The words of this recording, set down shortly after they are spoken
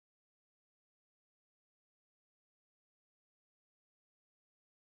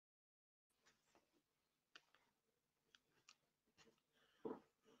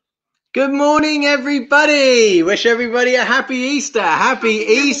Good morning, everybody. Wish everybody a happy Easter. Happy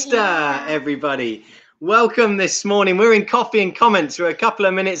Easter, everybody. Welcome this morning. We're in Coffee and Comments. We're a couple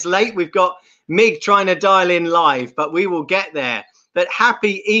of minutes late. We've got Mig trying to dial in live, but we will get there. But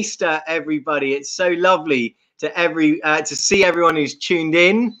happy Easter, everybody. It's so lovely to see everyone who's tuned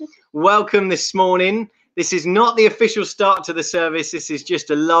in. Welcome this morning. This is not the official start to the service. This is just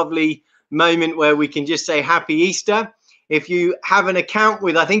a lovely moment where we can just say happy Easter. If you have an account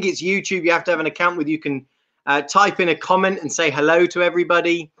with, I think it's YouTube, you have to have an account with, you can type in a comment and say hello to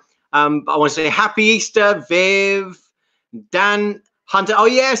everybody. I want to say happy Easter, Viv, Dan, Hunter. Oh,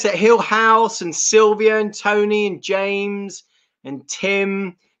 yes, at Hill House, and Sylvia and Tony and James and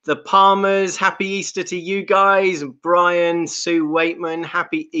Tim, the Palmers. Happy Easter to you guys. And Brian, Sue Waitman,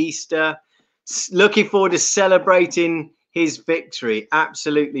 happy Easter. Looking forward to celebrating his victory.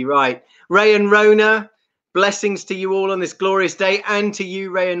 Absolutely right. Ray and Rona. Blessings to you all on this glorious day, and to you,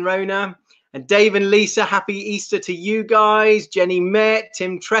 Ray and Rona. And Dave and Lisa, happy Easter to you guys. Jenny Met,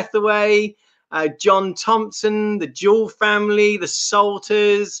 Tim Trethaway, John Thompson, the Jewel family, the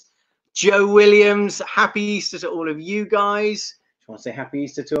Salters, Joe Williams. Happy Easter to all of you guys. Do you want to say happy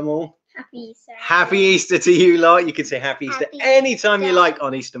Easter to them all? Happy Easter. Happy Easter to you lot. You can say happy Easter anytime you like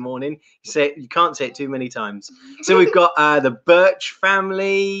on Easter morning. You can't say it too many times. So we've got the Birch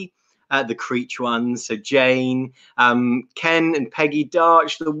family. The Creech ones, so Jane, Ken and Peggy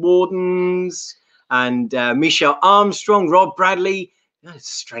Darch, the Wardens, and Michelle Armstrong, Rod Bradley. That's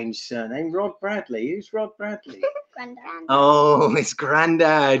a strange surname, Rod Bradley. Who's Rod Bradley? Grandad. Oh, it's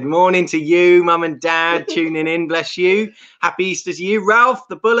Grandad. Morning to you, Mum and Dad, tuning in. Bless you. Happy Easter to you. Ralph,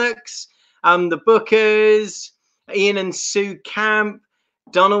 the Bullocks, the Bookers, Ian and Sue Camp,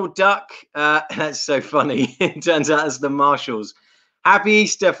 Donald Duck. That's so funny. It turns out it's the Marshalls. Happy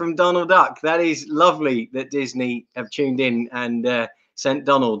Easter from Donald Duck. That is lovely that Disney have tuned in and sent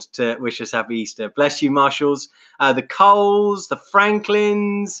Donald to wish us happy Easter. Bless you, Marshalls. The Coles, the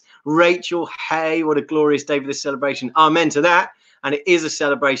Franklins, Rachel. Hey, what a glorious day for this celebration. Amen to that. And it is a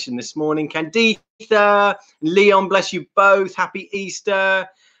celebration this morning. Canditha, Leon, bless you both. Happy Easter.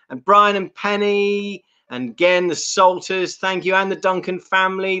 And Brian and Penny. And again, the Salters, thank you, and the Duncan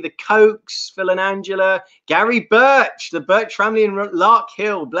family, the Cokes, Phil and Angela, Gary Birch, the Birch family in Lark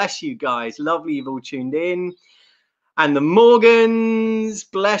Hill. Bless you guys. Lovely you've all tuned in. And the Morgans,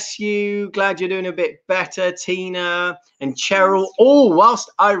 bless you. Glad you're doing a bit better. Tina and Cheryl. Oh, whilst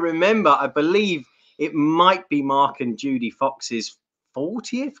I remember, I believe it might be Mark and Judy Fox's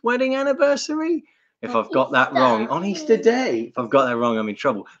 40th wedding anniversary. If I've got that wrong, on Easter Day, if I've got that wrong, I'm in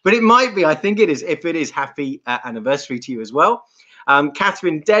trouble. But it might be, I think it is. If it is, happy anniversary to you as well.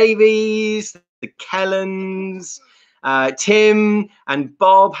 Catherine Davies, the Kellens, Tim and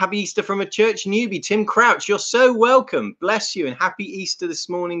Bob, happy Easter from a church newbie. Tim Crouch, you're so welcome. Bless you and happy Easter this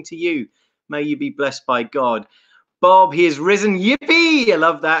morning to you. May you be blessed by God. Bob, he is risen. Yippee! I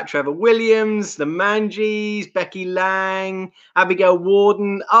love that. Trevor Williams, the Mangies, Becky Lang, Abigail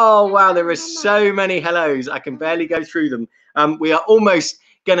Warden. Oh, wow. There are so many hellos. I can barely go through them. We are almost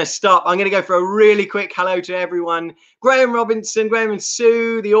going to stop. I'm going to go for a really quick hello to everyone. Graham Robinson, Graham and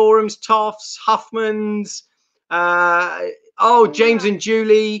Sue, the Orams, Toffs, Huffmans. James and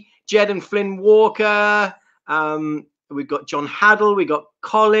Julie, Jed and Flynn Walker. We've got John Haddle. We've got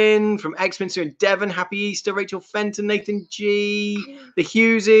Colin from Exminster and Devon. Happy Easter. Rachel Fenton, Nathan G. The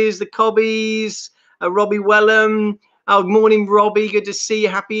Hugheses, the Cobbies, Robbie Wellham. Oh, morning, Robbie. Good to see you.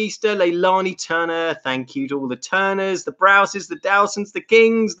 Happy Easter. Leilani Turner. Thank you to all the Turners, the Browses, the Dowsons, the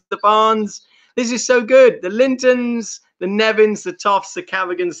Kings, the Barnes. This is so good. The Lintons, the Nevins, the Toffs, the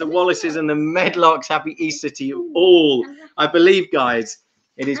Cavagans, the Wallaces, and the Medlocks. Happy Easter to you all. I believe, guys,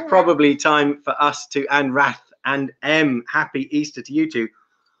 it is probably time for us to, and Rath and M, happy Easter to you two.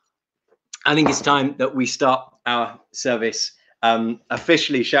 I think it's time that we start our service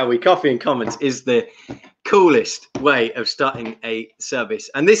officially, shall we? Coffee and Comments is the coolest way of starting a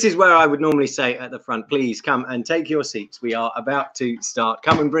service. And this is where I would normally say at the front, please come and take your seats. We are about to start.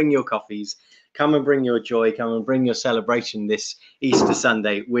 Come and bring your coffees. Come and bring your joy. Come and bring your celebration this Easter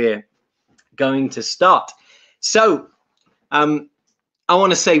Sunday. We're going to start. So, I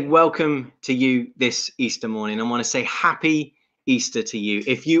want to say welcome to you this Easter morning. I want to say happy Easter to you.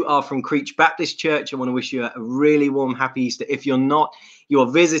 If you are from Creech Baptist Church, I want to wish you a really warm, happy Easter. If you're not, you're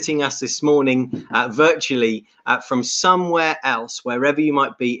visiting us this morning virtually from somewhere else, wherever you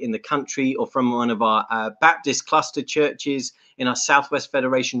might be in the country, or from one of our Baptist cluster churches in our Southwest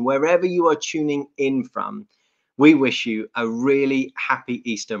Federation, wherever you are tuning in from, we wish you a really happy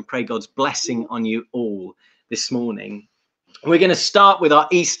Easter and pray God's blessing on you all this morning. We're going to start with our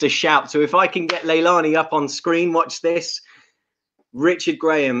Easter shout. So if I can get Leilani up on screen, watch this. Richard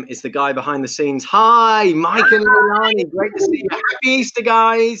Graham is the guy behind the scenes. Hi, Mike and Leilani. Great to see you. Happy Easter,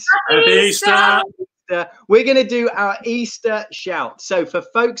 guys. Happy Easter. We're going to do our Easter shout. So for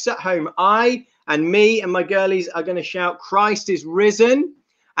folks at home, I and me and my girlies are going to shout, Christ is risen.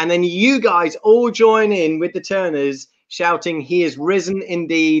 And then you guys all join in with the Turners shouting, he is risen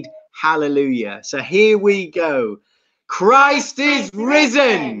indeed. Hallelujah. So here we go. Christ is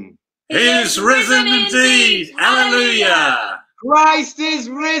risen. He is risen indeed. Hallelujah. Christ is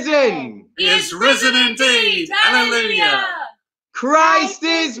risen. He is risen indeed. Hallelujah. Christ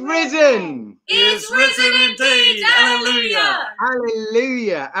is risen. He is risen indeed. Hallelujah.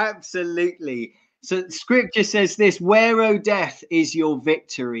 Hallelujah. Absolutely. So scripture says this, where, O death, is your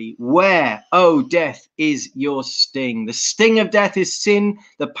victory? Where, O death, is your sting? The sting of death is sin,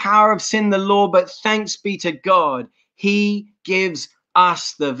 the power of sin, the law, but thanks be to God. He gives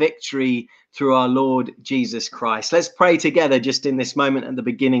us the victory through our Lord Jesus Christ. Let's pray together just in this moment at the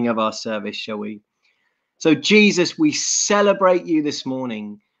beginning of our service, shall we? So Jesus, we celebrate you this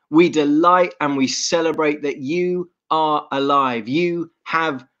morning. We delight and we celebrate that you are alive. You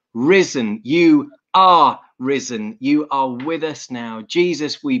have risen. You are risen. You are with us now.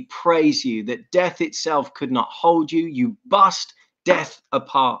 Jesus, we praise you that death itself could not hold you. You bust death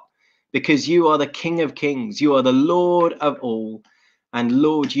apart because you are the King of Kings. You are the Lord of all. And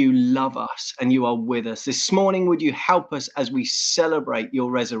Lord, you love us and you are with us. This morning, would you help us as we celebrate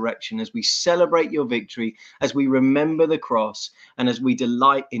your resurrection, as we celebrate your victory, as we remember the cross, and as we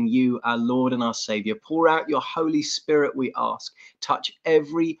delight in you, our Lord and our Savior. Pour out your Holy Spirit, we ask. Touch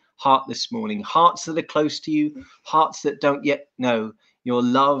every heart this morning, hearts that are close to you, hearts that don't yet know your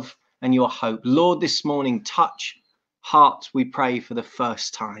love and your hope. Lord, this morning, touch hearts, we pray, for the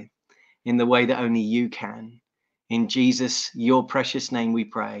first time in the way that only you can. In Jesus, your precious name, we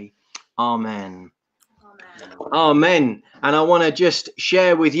pray. Amen. Amen. Amen. And I want to just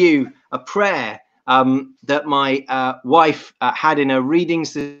share with you a prayer that my wife had in her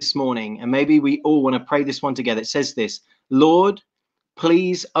readings this morning. And maybe we all want to pray this one together. It says this, Lord,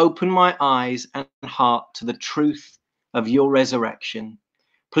 please open my eyes and heart to the truth of your resurrection.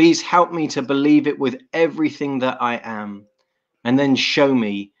 Please help me to believe it with everything that I am. And then show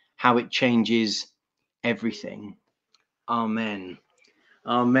me how it changes everything. Amen.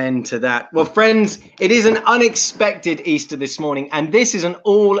 Amen to that. Well, friends, it is an unexpected Easter this morning, and this is an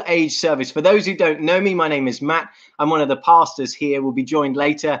all-age service. For those who don't know me, my name is Matt. I'm one of the pastors here. We'll be joined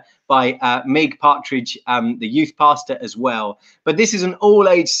later by Meg Partridge, the youth pastor as well. But this is an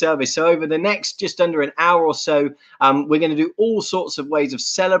all-age service. So over the next just under an hour or so, we're going to do all sorts of ways of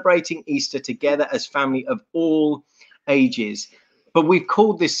celebrating Easter together as family of all ages. But we've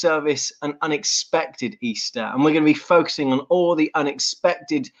called this service an unexpected Easter, and we're going to be focusing on all the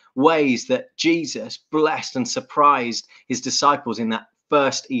unexpected ways that Jesus blessed and surprised his disciples in that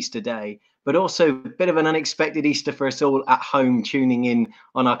first Easter day, but also a bit of an unexpected Easter for us all at home tuning in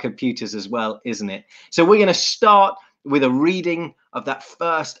on our computers as well, isn't it? So we're going to start with a reading of that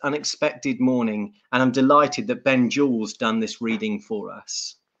first unexpected morning, and I'm delighted that Ben Jules done this reading for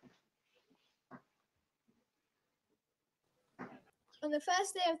us. On the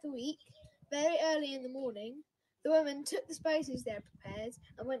first day of the week, very early in the morning, the women took the spices they had prepared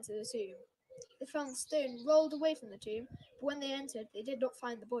and went to the tomb. They found the stone rolled away from the tomb, but when they entered, they did not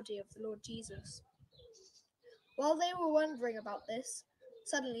find the body of the Lord Jesus. While they were wondering about this,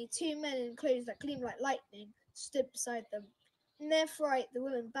 suddenly 2 men in clothes that gleamed like lightning stood beside them. In their fright, the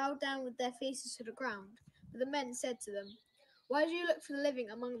women bowed down with their faces to the ground, but the men said to them, "Why do you look for the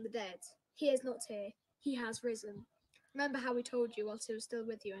living among the dead? He is not here, he has risen. Remember how we told you whilst he was still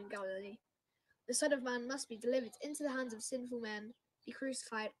with you in Galilee. The Son of Man must be delivered into the hands of sinful men, be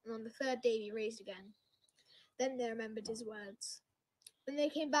crucified, and on the third day be raised again." Then they remembered his words. When they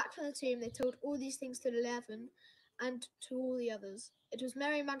came back from the tomb, they told all these things to the 11 and to all the others. It was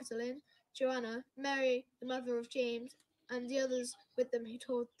Mary Magdalene, Joanna, Mary, the mother of James, and the others with them who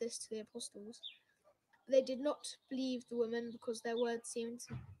told this to the apostles. But they did not believe the women because their words seemed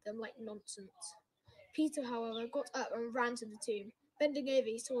to them like nonsense. Peter, however, got up and ran to the tomb. Bending over,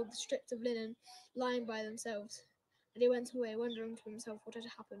 he saw the strips of linen lying by themselves, and he went away, wondering to himself what had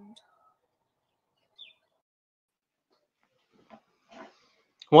happened.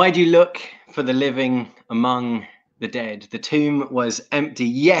 Why do you look for the living among the dead? The tomb was empty.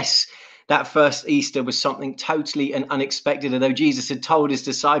 Yes, that first Easter was something totally and unexpected. Although Jesus had told his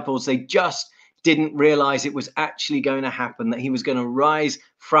disciples, they just didn't realize it was actually going to happen, that he was going to rise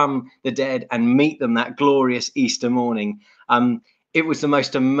from the dead and meet them that glorious Easter morning. It was the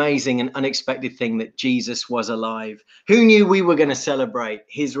most amazing and unexpected thing that Jesus was alive. Who knew we were going to celebrate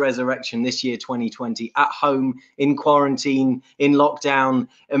his resurrection this year, 2020, at home, in quarantine, in lockdown,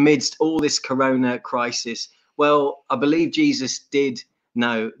 amidst all this corona crisis? Well, I believe Jesus did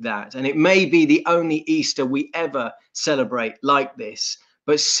know that. And it may be the only Easter we ever celebrate like this,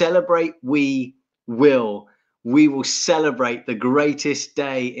 but celebrate we will. We will celebrate the greatest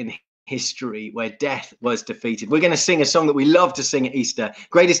day in history where death was defeated. We're going to sing a song that we love to sing at Easter,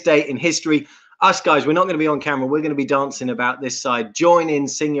 greatest day in history. Us guys, we're not going to be on camera. We're going to be dancing about this side. Join in,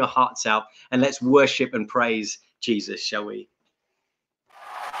 sing your hearts out, and let's worship and praise Jesus, shall we?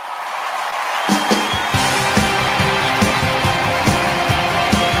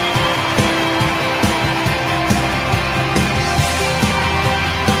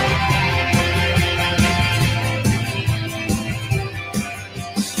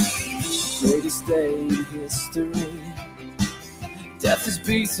 Greatest day in history. Death is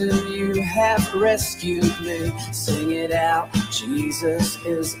beaten, you have rescued me. Sing it out, Jesus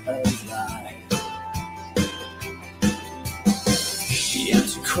is alive. The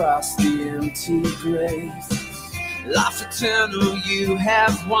empty cross, the empty grave. Life eternal, you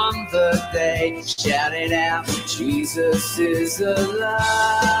have won the day. Shout it out, Jesus is alive.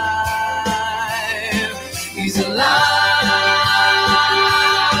 He's alive.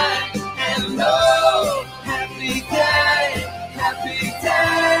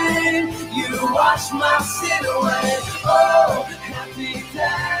 You wash my sin away. Oh, happy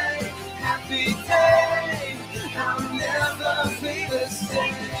day. I'll never be the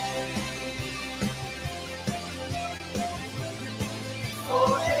same.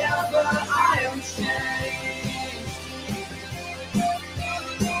 Forever I am changed.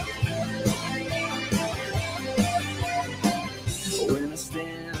 When I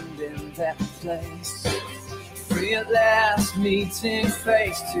stand in that place, free at last, meeting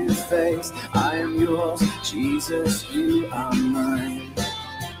face to face. I am yours, Jesus, you are mine.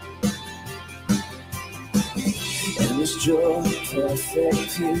 Endless joy,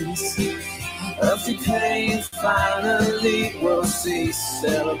 perfect peace. Earthly pain finally will cease.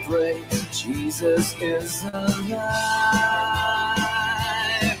 Celebrate, Jesus is alive.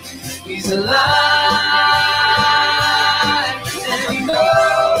 He's alive. And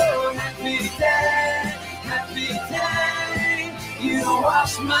oh, happy day, you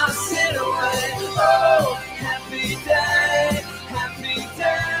wash my sin away. Oh, happy day,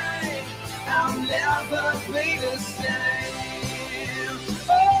 I'll never be the same.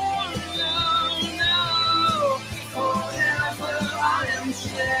 Oh no, forever I am changed.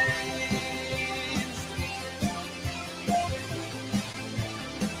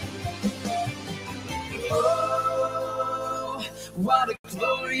 Oh, what a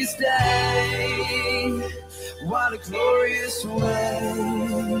glorious day. What a glorious way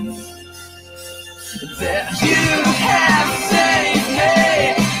that you have saved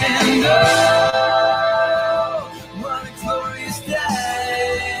me. And oh, what a glorious day.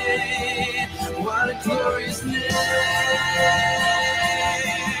 What a glorious name.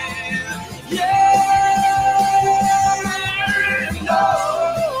 Yeah. And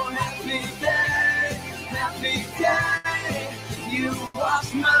oh, happy day. You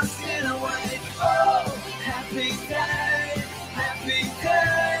wash my sin away. Oh, happy day,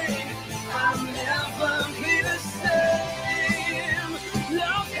 I'll never be the same.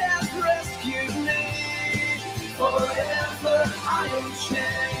 Love has rescued me, forever I am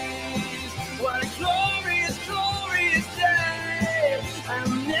changed. What a glorious, glorious day,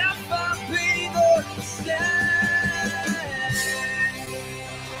 I'll never be the same.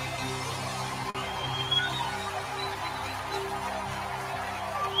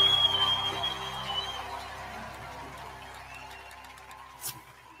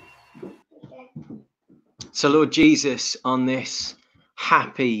 So, Lord Jesus, on this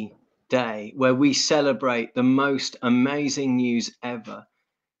happy day where we celebrate the most amazing news ever,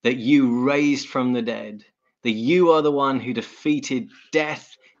 that you raised from the dead, that you are the one who defeated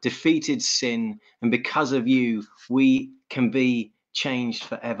death, defeated sin, and because of you, we can be changed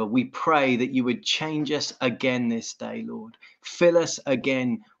forever. We pray that you would change us again this day, Lord. Fill us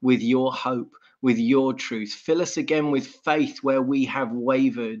again with your hope, with your truth. Fill us again with faith where we have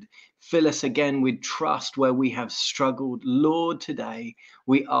wavered. Fill us again with trust where we have struggled. Lord, today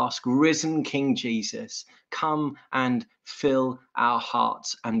we ask, risen King Jesus, come and fill our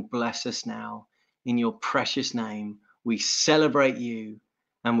hearts and bless us now. In your precious name, we celebrate you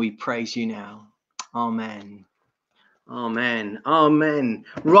and we praise you now. Amen. Amen. Amen.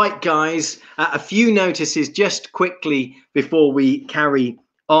 Right, guys, a few notices just quickly before we carry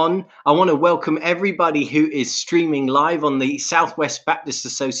on. I want to welcome everybody who is streaming live on the Southwest Baptist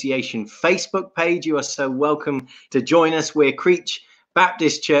Association Facebook page. You are so welcome to join us. We're Creech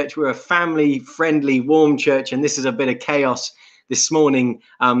Baptist Church. We're a family-friendly, warm church, and this is a bit of chaos this morning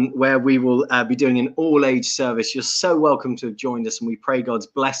where we will be doing an all-age service. You're so welcome to have joined us, and we pray God's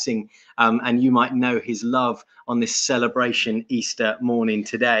blessing and you might know his love on this celebration Easter morning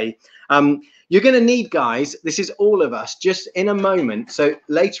today. You're going to need, guys, this is all of us, just in a moment. So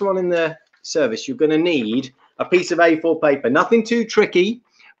later on in the service, you're going to need a piece of A4 paper. Nothing too tricky,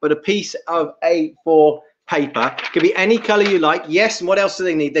 but a piece of A4 paper. Could be any color you like. Yes, and what else do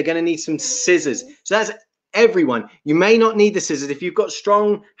they need? They're going to need some scissors. So that's everyone. You may not need the scissors. If you've got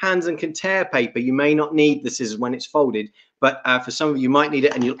strong hands and can tear paper, you may not need the scissors when it's folded. But for some of you, might need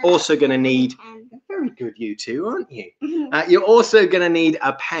it. And you're also going to need, very good, you two, aren't you? You're also going to need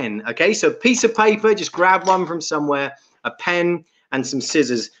a pen. Okay, so a piece of paper, just grab one from somewhere, a pen and some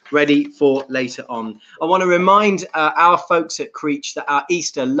scissors ready for later on. I want to remind our folks at Creech that our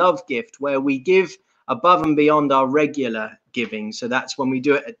Easter love gift, where we give above and beyond our regular giving. So that's when we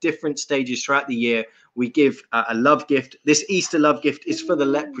do it at different stages throughout the year. We give a love gift. This Easter love gift is for the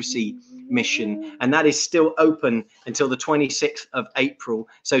leprosy mission, and that is still open until the 26th of April.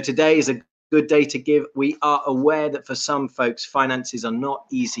 So today is a good day to give. We are aware that for some folks, finances are not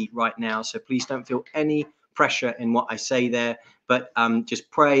easy right now. So please don't feel any pressure in what I say there, but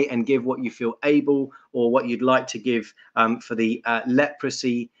just pray and give what you feel able or what you'd like to give for the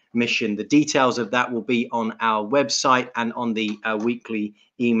leprosy mission. The details of that will be on our website and on the weekly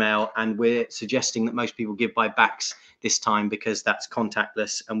email, and we're suggesting that most people give by backs this time because that's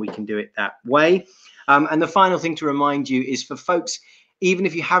contactless and we can do it that way. And the final thing to remind you is for folks, even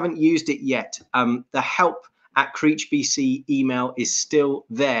if you haven't used it yet, the help at Creech BC email is still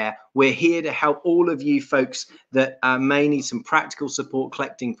there. We're here to help all of you folks that may need some practical support,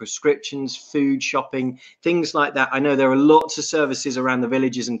 collecting prescriptions, food, shopping, things like that. I know there are lots of services around the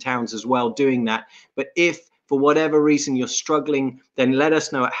villages and towns as well doing that. But if for whatever reason you're struggling, then let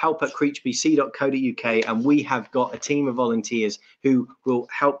us know at help@creechbc.co.uk, and we have got a team of volunteers who will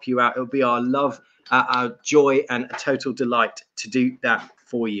help you out. It'll be our love, our joy, and a total delight to do that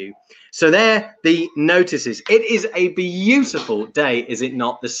for you. So there, the notices. It is a beautiful day, is it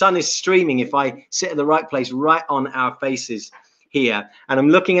not? The sun is streaming, if I sit at the right place, right on our faces here. And I'm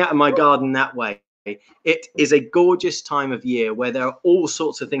looking out of my garden that way. It is a gorgeous time of year where there are all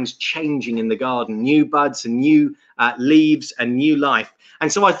sorts of things changing in the garden, new buds and new leaves and new life.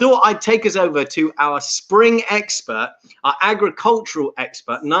 And so I thought I'd take us over to our spring expert, our agricultural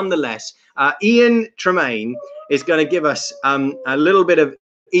expert, nonetheless. Ian Tremaine is going to give us a little bit of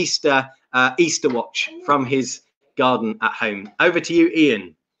Easter watch from his garden at home. Over to you,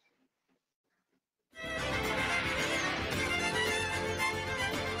 Ian.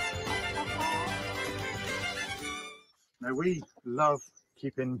 Now, we love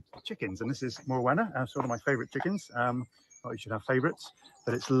keeping chickens, and this is Morwenna, sort of my favourite chickens. Not you should have favourites,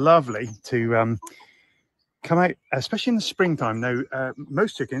 but it's lovely to come out, especially in the springtime. Now,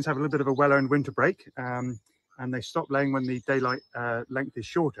 most chickens have a little bit of a well-earned winter break, and they stop laying when the daylight length is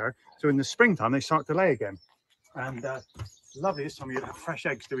shorter. So in the springtime, they start to lay again. And lovely this time of year to have fresh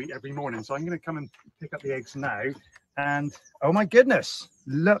eggs to eat every morning. So I'm going to come and pick up the eggs now. And oh my goodness,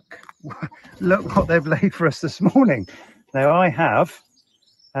 look what they've laid for us this morning. Now we have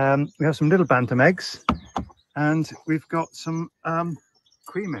some little bantam eggs, and we've got some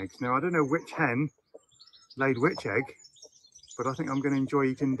cream eggs. Now I don't know which hen laid which egg, but I think I'm going to enjoy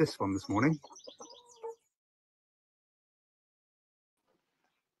eating this one this morning.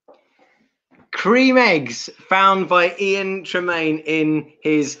 Cream eggs found by Ian Tremaine in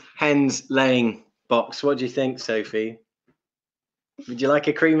his hens laying box. What do you think, Sophie? Would you like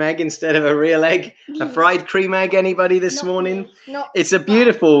a cream egg instead of a real egg? A fried cream egg, anybody this morning? It's a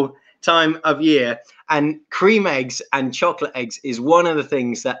beautiful time of year, and cream eggs and chocolate eggs is one of the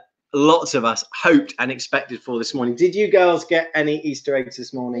things that lots of us hoped and expected for this morning. Did you girls get any Easter eggs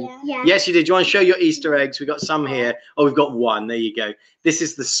this morning? Yeah. Yes, you did. Do you want to show your Easter eggs? We've got some here. Oh, we've got one. There you go. This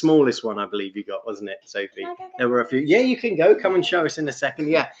is the smallest one, I believe you got, wasn't it, Sophie? There were a few. Yeah, you can go. Come and show us in a second.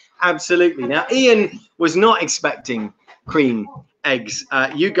 Yeah, absolutely. Now, Ian was not expecting cream eggs.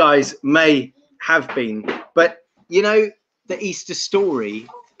 You guys may have been, but you know, the Easter story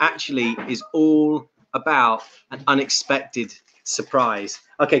actually is all about an unexpected surprise.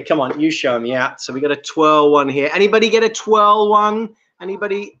 Okay, come on, you show them. Yeah, so we got a twirl one here. Anybody get a twirl one?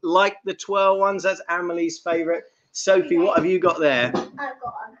 Anybody like the twirl ones? That's Amelie's favorite. Sophie, what have you got there? I've got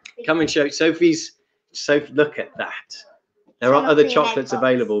one. Come and show Sophie, look at that. There are other chocolates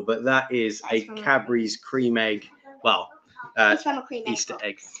available, but that is a Cadbury's cream egg. Well, It's from a cream Easter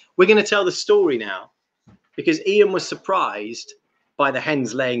egg. We're going to tell the story now because Ian was surprised by the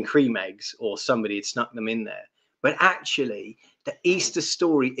hens laying cream eggs, or somebody had snuck them in there. But actually, the Easter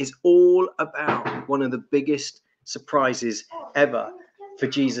story is all about one of the biggest surprises ever for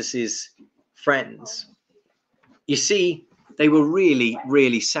Jesus's friends. You see, they were really,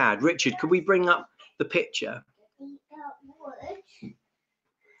 really sad. Richard, could we bring up the picture?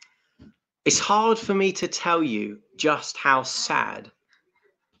 It's hard for me to tell you just how sad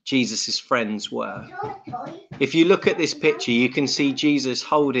Jesus's friends were. If you look at this picture, you can see Jesus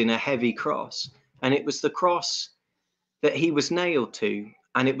holding a heavy cross, and it was the cross that he was nailed to,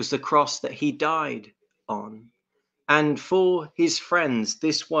 and it was the cross that he died on. And for his friends,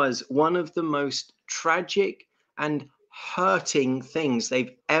 this was one of the most tragic and hurting things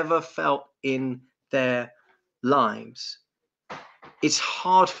they've ever felt in their lives. It's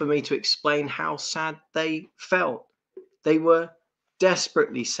hard for me to explain how sad they felt. They were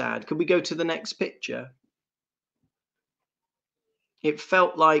desperately sad. Could we go to the next picture? It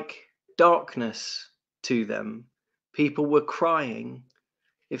felt like darkness to them. People were crying.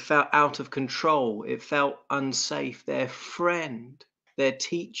 It felt out of control. It felt unsafe. Their friend, their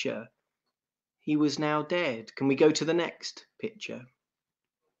teacher, he was now dead. Can we go to the next picture?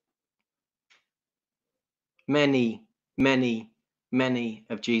 Many, many, many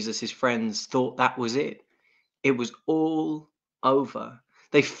of Jesus's friends thought that was it. It was all over.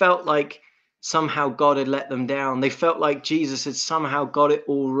 They felt like somehow God had let them down. They felt like Jesus had somehow got it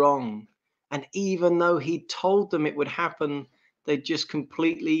all wrong. And even though he told them it would happen, they just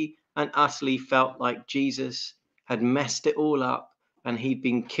completely and utterly felt like Jesus had messed it all up and he'd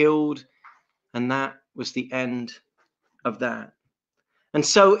been killed. And that was the end of that. And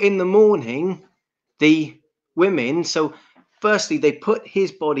so in the morning, the women, so firstly, they put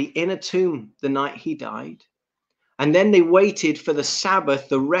his body in a tomb the night he died. And then they waited for the Sabbath,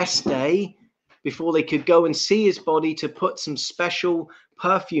 the rest day, before they could go and see his body, to put some special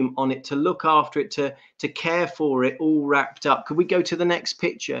perfume on it, to look after it, to care for it, all wrapped up. Could we go to the next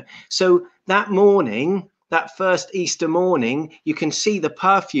picture? So that morning, that first Easter morning, you can see the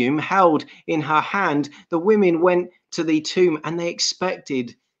perfume held in her hand. The women went to the tomb and they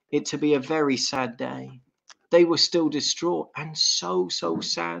expected it to be a very sad day. They were still distraught and so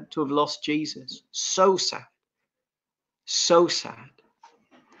sad to have lost Jesus. So sad. So sad.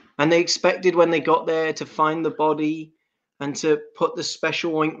 And they expected when they got there to find the body and to put the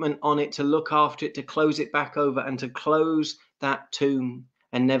special ointment on it, to look after it, to close it back over and to close that tomb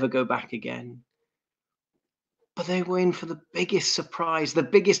and never go back again. But they were in for the biggest surprise, the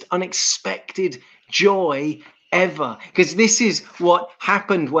biggest unexpected joy ever, because this is what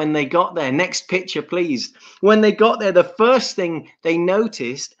happened when they got there. Next picture, please. When they got there, the first thing they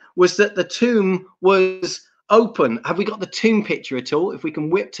noticed was that the tomb was open. Have we got the tomb picture at all? If we can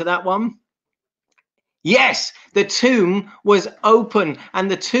whip to that one. Yes, the tomb was open and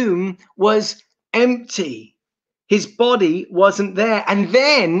the tomb was empty. His body wasn't there. And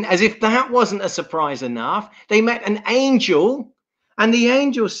then, as if that wasn't a surprise enough, they met an angel, and the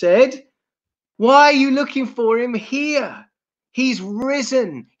angel said, "Why are you looking for him here? He's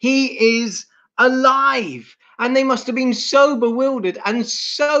risen. He is alive." And they must have been so bewildered and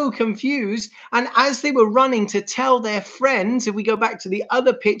so confused. And as they were running to tell their friends, if we go back to the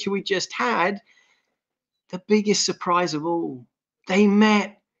other picture we just had, the biggest surprise of all, they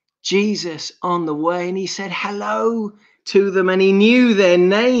met Jesus on the way, and he said hello to them, and he knew their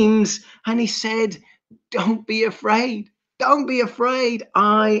names, and he said, "Don't be afraid. Don't be afraid.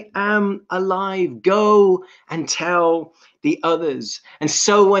 I am alive. Go and tell the others." And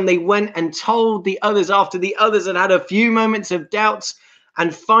so when they went and told the others, after the others had had a few moments of doubts,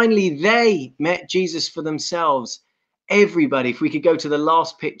 and finally they met Jesus for themselves, everybody, if we could go to the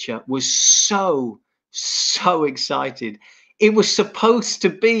last picture, was so excited. It was supposed to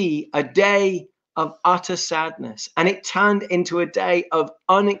be a day of utter sadness, and it turned into a day of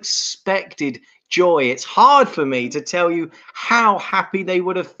unexpected joy. It's hard for me to tell you how happy they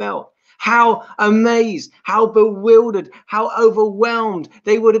would have felt, how amazed, how bewildered, how overwhelmed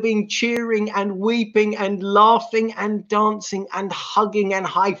they would have been, cheering and weeping and laughing and dancing and hugging and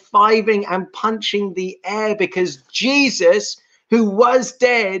high-fiving and punching the air, because Jesus, who was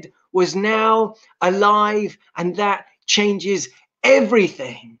dead, was now alive, and that changes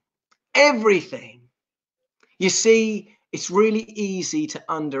everything. Everything. You see, it's really easy to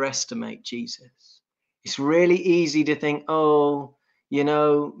underestimate Jesus. It's really easy to think, oh, you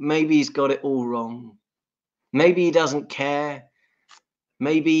know, maybe he's got it all wrong. Maybe he doesn't care.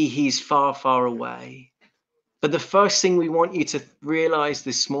 Maybe he's far, far away. But the first thing we want you to realize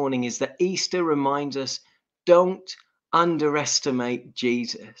this morning is that Easter reminds us, don't underestimate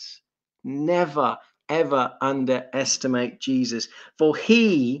Jesus. Never, ever underestimate Jesus, for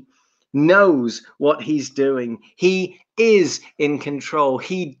he knows what he's doing. He is in control.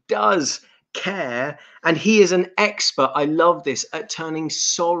 He does care, and he is an expert, I love this, at turning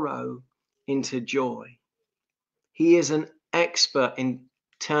sorrow into joy. He is an expert in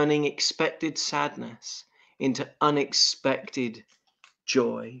turning expected sadness into unexpected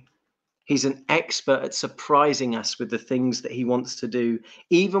joy. He's an expert at surprising us with the things that he wants to do,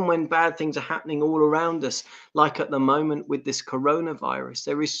 even when bad things are happening all around us, like at the moment with this coronavirus.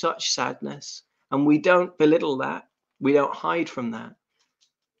 There is such sadness, and we don't belittle that. We don't hide from that.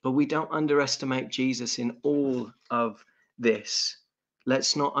 But we don't underestimate Jesus in all of this.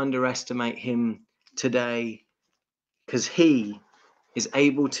 Let's not underestimate him today, because he is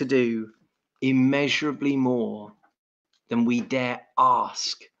able to do immeasurably more than we dare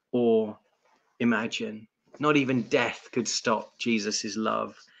ask or imagine. Not even death could stop Jesus's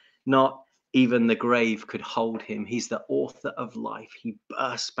love. Not even the grave could hold him. He's the author of life. He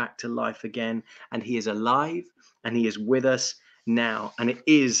bursts back to life again, and he is alive, and he is with us now. And it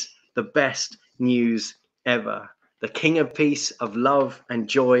is the best news ever. The King of peace, of love and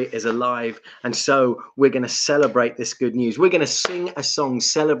joy is alive. And so we're going to celebrate this good news. We're going to sing a song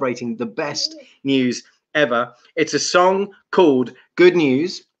celebrating the best news ever. It's a song called Good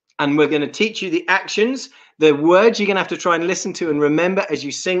News. And we're going to teach you the actions, the words you're going to have to try and listen to and remember as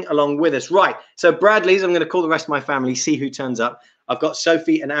you sing along with us. Right. So Bradley's, I'm going to call the rest of my family, see who turns up. I've got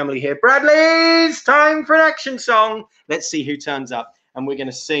Sophie and Emily here. Bradley's, time for an action song. Let's see who turns up. And we're going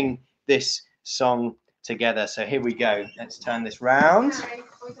to sing this song together. So here we go. Let's turn this round.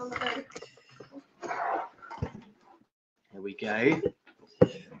 Here we go.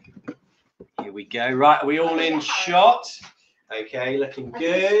 Here we go. Right. Are we all in shot? Okay, looking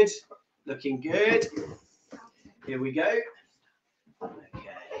good. Looking good. Here we go.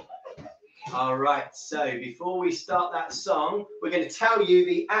 Okay. All right. So before we start that song, we're going to tell you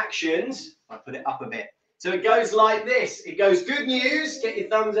the actions. I'll put it up a bit. So it goes like this. It goes, good news. Get your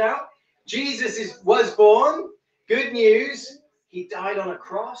thumbs out. Jesus was born. Good news. He died on a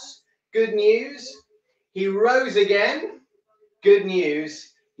cross. Good news. He rose again. Good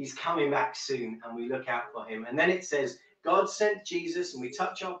news. He's coming back soon, and we look out for him. And then it says, God sent Jesus, and we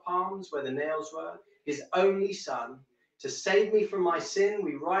touch our palms where the nails were, his only son, to save me from my sin.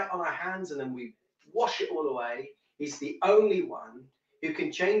 We write on our hands, and then we wash it all away. He's the only one who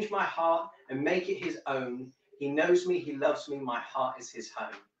can change my heart and make it his own. He knows me. He loves me. My heart is his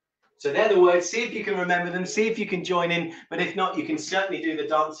home. So they're the words. See if you can remember them. See if you can join in. But if not, you can certainly do the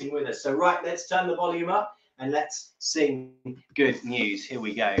dancing with us. So right, let's turn the volume up and let's sing Good News. Here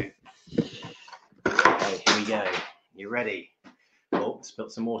we go. Okay, here we go. You ready? Oh,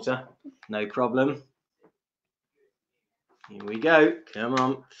 spilt some water. No problem. Here we go. Come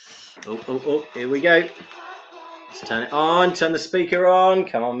on. Oh, here we go. Let's turn it on. Turn the speaker on.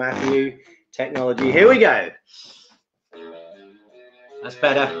 Come on, Matthew. Technology. Here we go. That's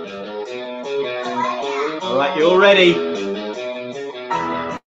better. All right, you all ready?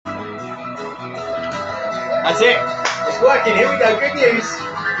 That's it. It's working. Here we go. Good news.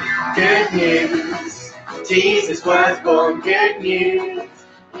 Good news. Jesus was born. Good news.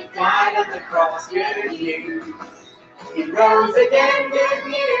 He died on the cross. Good news. He rose again. Good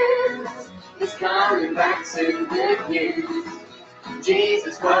news. He's coming back soon. Good news.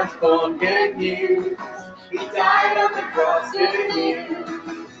 Jesus was born. Good news. He died on the cross. Good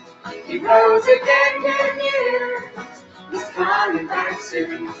news. He rose again. Good news. He's coming back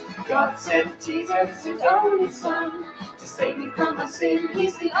soon. God sent Jesus, his only son, to save me from my sin.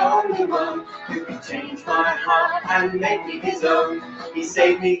 He's the only one who can change my heart and make me his own. He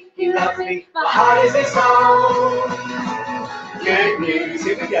saved me, he loves me, my heart is his home. Good news,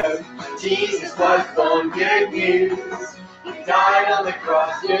 here we go. Jesus was born, good news. He died on the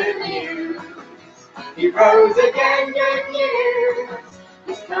cross, good news. He rose again, good news.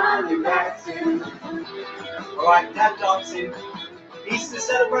 He's coming back soon. All right, now dancing. Easter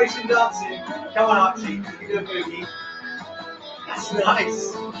celebration dancing. Come on, Archie. You do a boogie. That's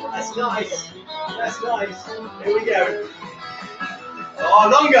nice. That's nice. That's nice. Here we go. Oh,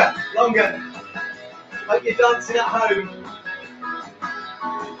 longer. Longer. Hope you're dancing at home.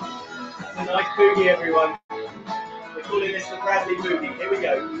 That's a nice boogie, everyone. We're calling this the Bradley boogie. Here we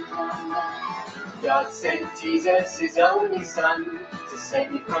go. God sent Jesus, his only son, to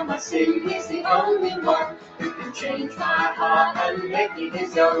save me from my sin. He's the only one who can change my heart and make me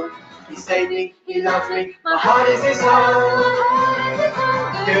his own. He saved me, he loves me, my heart is his home.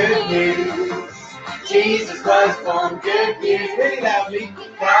 Good news, Jesus was born, good news, really loudly. He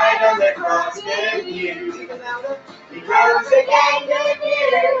died on the cross, good news. Even louder. He rose again, good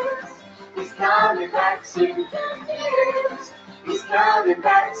news. He's coming back soon, good news. He's coming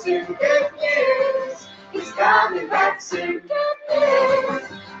back soon, good news. He's coming back soon, good news.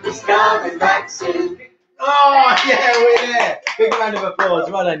 He's coming back soon. Oh, yeah, we're there. Big round of applause.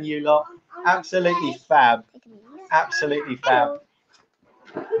 Well done, you lot. Absolutely fab. Absolutely fab.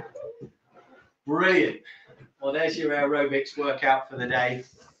 Brilliant. Well, there's your aerobics workout for the day.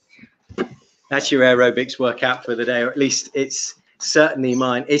 That's your aerobics workout for the day, or at least it's certainly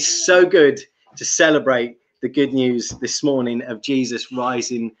mine. It's so good to celebrate the good news this morning of Jesus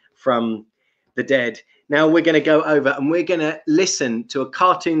rising from the dead. Now we're going to go over and we're going to listen to a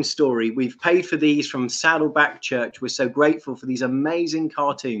cartoon story. We've paid for these from Saddleback Church. We're so grateful for these amazing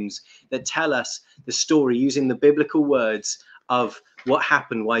cartoons that tell us the story using the biblical words of what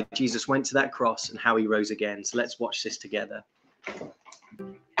happened, why Jesus went to that cross and how he rose again. So let's watch this together.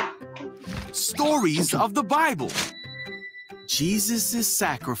 Stories of the Bible. Jesus'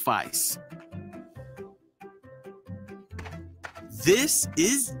 sacrifice. This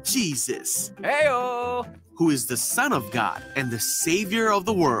is Jesus, Heyo! who is the Son of God and the Savior of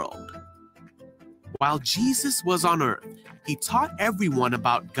the world. While Jesus was on earth, he taught everyone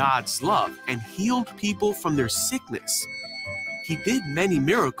about God's love and healed people from their sickness. He did many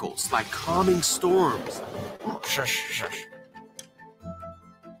miracles like calming storms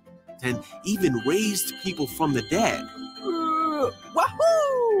and even raised people from the dead.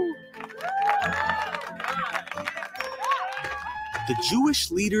 Wahoo! The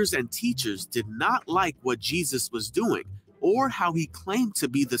Jewish leaders and teachers did not like what Jesus was doing or how he claimed to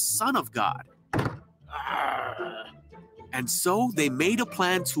be the Son of God. And so they made a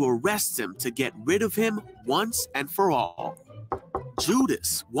plan to arrest him to get rid of him once and for all.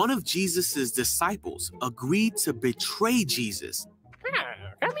 Judas, one of Jesus' disciples, agreed to betray Jesus.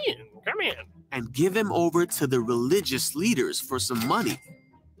 Come in. And give him over to the religious leaders for some money.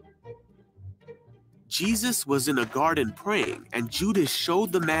 Jesus was in a garden praying, and Judas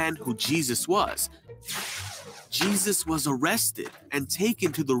showed the man who Jesus was. Jesus was arrested and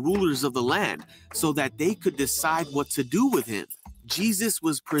taken to the rulers of the land so that they could decide what to do with him. Jesus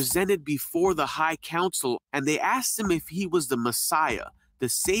was presented before the high council, and they asked him if he was the Messiah, the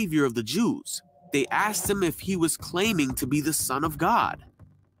Savior of the Jews. They asked him if he was claiming to be the Son of God.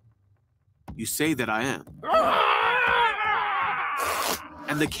 You say that I am.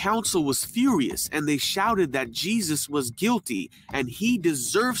 And the council was furious, and they shouted that Jesus was guilty and he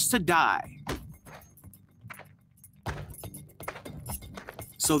deserves to die.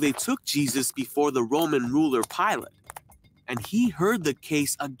 So they took Jesus before the Roman ruler Pilate, and he heard the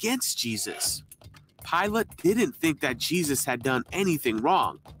case against Jesus. Pilate didn't think that Jesus had done anything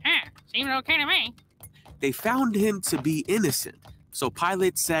wrong. Seems okay to me. They found him to be innocent, so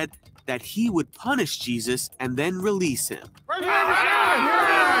Pilate said that he would punish Jesus and then release him.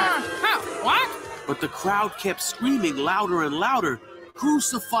 What? But the crowd kept screaming louder and louder,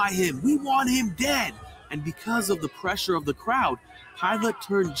 "Crucify him! We want him dead!" And because of the pressure of the crowd, Pilate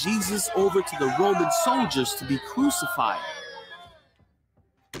turned Jesus over to the Roman soldiers to be crucified.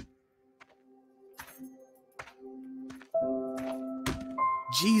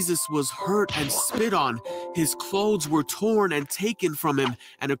 Jesus was hurt and spit on. His clothes were torn and taken from him,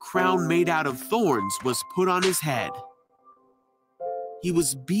 and a crown made out of thorns was put on his head. He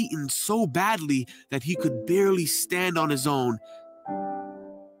was beaten so badly that he could barely stand on his own.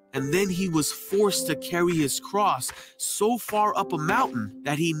 And then he was forced to carry his cross so far up a mountain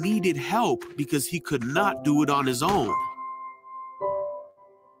that he needed help because he could not do it on his own.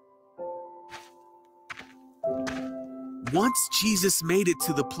 Once Jesus made it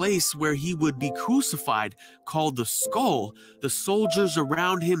to the place where he would be crucified, called the skull, the soldiers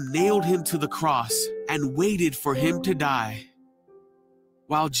around him nailed him to the cross and waited for him to die.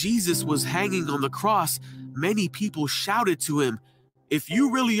 While Jesus was hanging on the cross, many people shouted to him, "If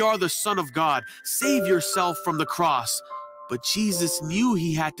you really are the Son of God, save yourself from the cross." But Jesus knew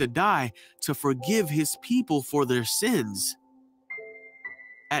he had to die to forgive his people for their sins.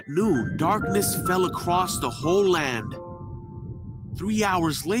 At noon, darkness fell across the whole land. 3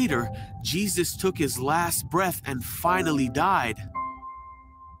 hours later, Jesus took his last breath and finally died.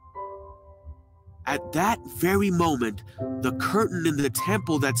 At that very moment, the curtain in the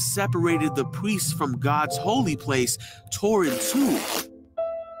temple that separated the priests from God's holy place tore in two.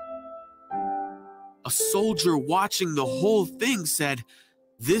 A soldier watching the whole thing said,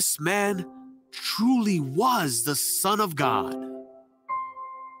 "This man truly was the Son of God."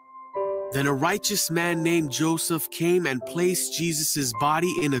 Then a righteous man named Joseph came and placed Jesus'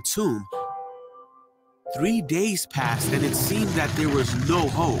 body in a tomb. 3 days passed, and it seemed that there was no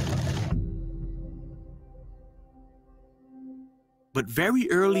hope. But very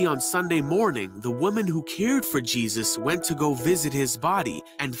early on Sunday morning, the woman who cared for Jesus went to go visit his body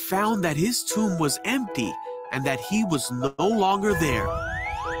and found that his tomb was empty and that he was no longer there.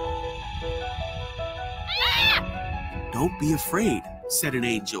 "Don't be afraid," said an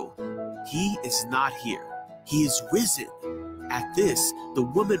angel. "He is not here. He is risen." At this, the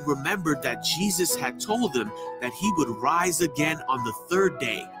woman remembered that Jesus had told them that he would rise again on the 3rd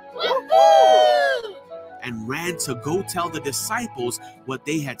day. And ran to go tell the disciples what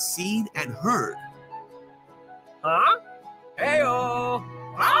they had seen and heard. Huh? Hey-oh!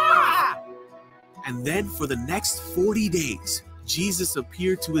 Ah! And then for the next 40 days, Jesus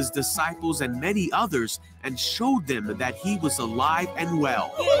appeared to his disciples and many others and showed them that he was alive and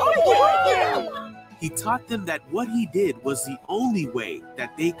well. He taught them that what he did was the only way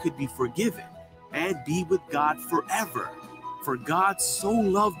that they could be forgiven and be with God forever. For God so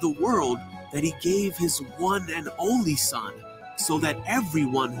loved the world that he gave his one and only Son, so that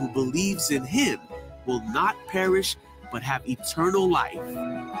everyone who believes in him will not perish but have eternal life.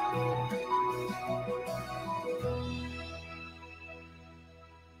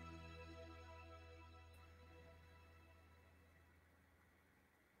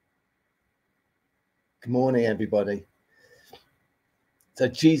 Good morning, everybody. So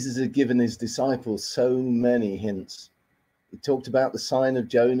Jesus had given his disciples so many hints. He talked about the sign of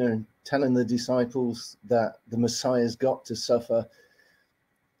Jonah and telling the disciples that the Messiah's got to suffer.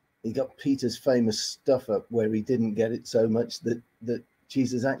 He got Peter's famous stuff up where he didn't get it so much that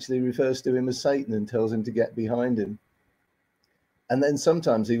Jesus actually refers to him as Satan and tells him to get behind him. And then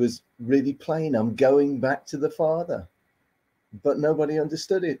sometimes he was really plain, I'm going back to the Father. But nobody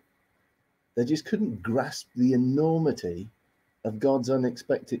understood it. They just couldn't grasp the enormity of God's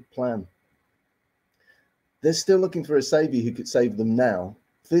unexpected plan. They're still looking for a savior who could save them now,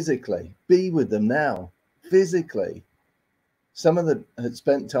 physically, be with them now, physically. Some of them had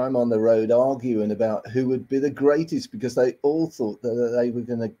spent time on the road arguing about who would be the greatest because they all thought that they were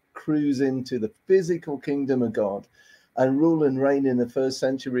going to cruise into the physical kingdom of God and rule and reign in the 1st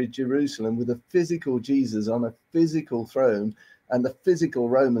century Jerusalem with a physical Jesus on a physical throne and the physical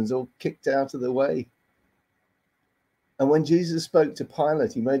Romans all kicked out of the way. And when Jesus spoke to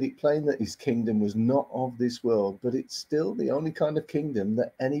Pilate, he made it plain that his kingdom was not of this world, but it's still the only kind of kingdom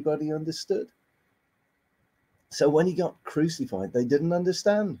that anybody understood. So when he got crucified, they didn't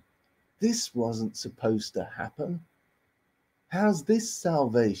understand. This wasn't supposed to happen. How's this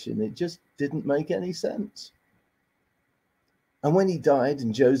salvation? It just didn't make any sense. And when he died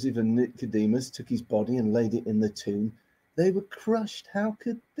and Joseph and Nicodemus took his body and laid it in the tomb, they were crushed. How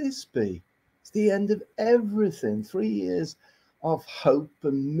could this be? It's the end of everything. 3 years of hope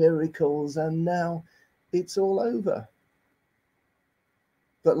and miracles, and now it's all over.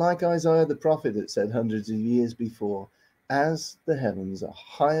 But like Isaiah the prophet had said hundreds of years before, as the heavens are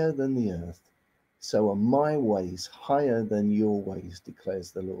higher than the earth, so are my ways higher than your ways,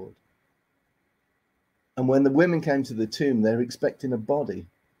 declares the Lord. And when the women came to the tomb, they're expecting a body.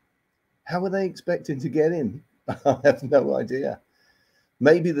 How were they expecting to get in? I have no idea.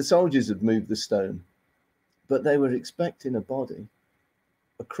 Maybe the soldiers had moved the stone, but they were expecting a body,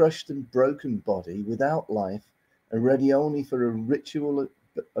 a crushed and broken body without life and ready only for a ritual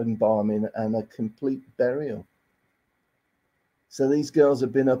embalming and a complete burial. So these girls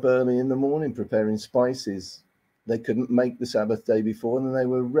had been up early in the morning preparing spices. They couldn't make the Sabbath day before, and they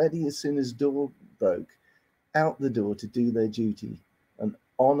were ready as soon as dawn broke, out the door to do their duty and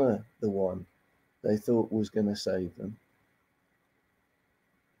honor the one they thought was going to save them.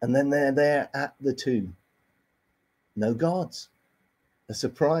 And then they're there at the tomb. No guards. A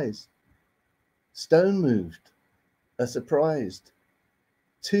surprise. Stone moved. A surprise.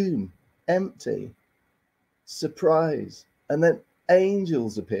 Tomb empty. Surprise. And then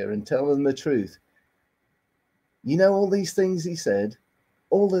angels appear and tell them the truth. You know all these things he said,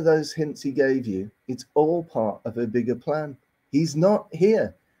 all of those hints he gave you, it's all part of a bigger plan. He's not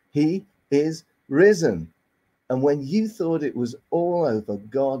here. He is risen. And when you thought it was all over,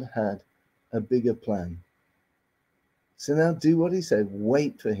 God had a bigger plan. So now do what he said.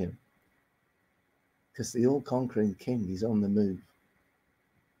 Wait for him. Because the all-conquering king is on the move.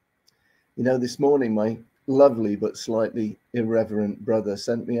 You know, this morning, my lovely but slightly irreverent brother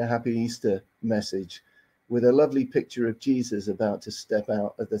sent me a happy Easter message with a lovely picture of Jesus about to step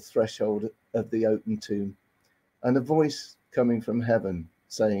out at the threshold of the open tomb, and a voice coming from heaven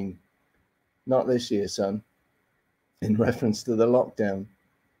saying, "Not this year, son," in reference to the lockdown.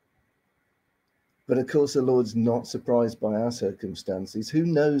 But of course, the Lord's not surprised by our circumstances. Who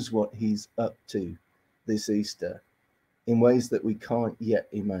knows what he's up to? this Easter in ways that we can't yet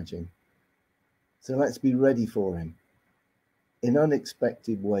imagine. So let's be ready for him in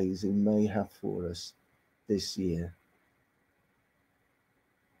unexpected ways he may have for us this year.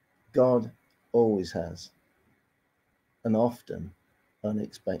 God always has an often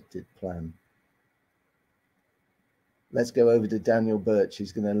unexpected plan. Let's go over to Daniel Birch,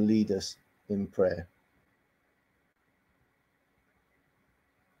 who's going to lead us in prayer.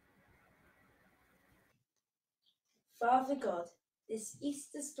 Father God, this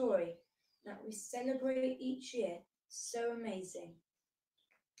Easter story that we celebrate each year is so amazing.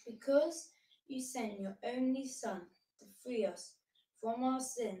 Because you sent your only Son to free us from our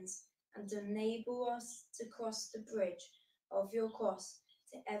sins and to enable us to cross the bridge of your cross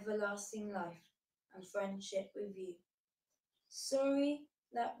to everlasting life and friendship with you. Sorry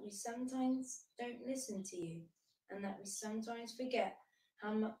that we sometimes don't listen to you and that we sometimes forget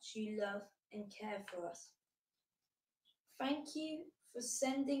how much you love and care for us. Thank you for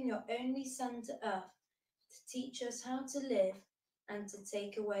sending your only Son to earth to teach us how to live and to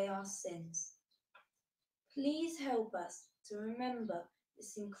take away our sins. Please help us to remember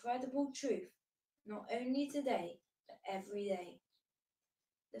this incredible truth, not only today, but every day.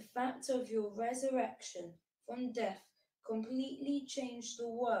 The fact of your resurrection from death completely changed the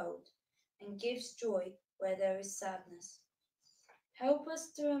world and gives joy where there is sadness. Help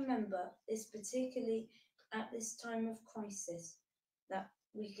us to remember this particularly at this time of crisis, that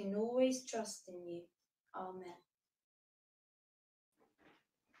we can always trust in you. Amen.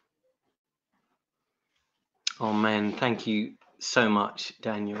 Amen. Thank you so much,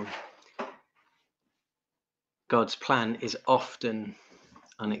 Daniel. God's plan is often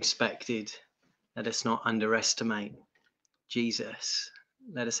unexpected. Let us not underestimate Jesus.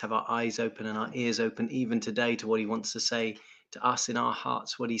 Let us have our eyes open and our ears open even today to what he wants to say to us in our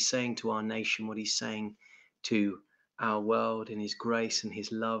hearts, what he's saying to our nation, what he's saying to our world in his grace and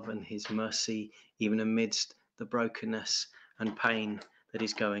his love and his mercy, even amidst the brokenness and pain that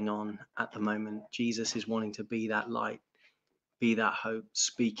is going on at the moment. Jesus is wanting to be that light, be that hope,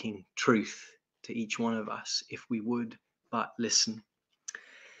 speaking truth to each one of us if we would but listen.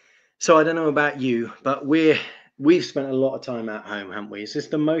 So I don't know about you, but we've spent a lot of time at home, haven't we? Is this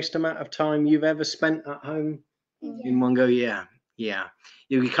the most amount of time you've ever spent at home in one go? Yeah.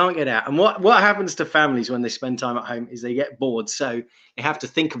 You can't get out. And what happens to families when they spend time at home is they get bored. So they have to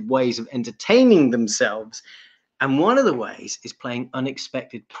think of ways of entertaining themselves. And one of the ways is playing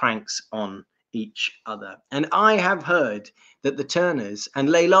unexpected pranks on each other. And I have heard that the Turners, and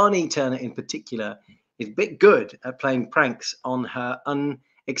Leilani Turner in particular, is a bit good at playing pranks on her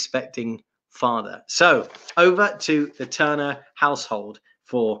unexpecting father. So over to the Turner household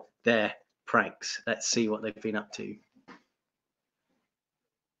for their pranks. Let's see what they've been up to.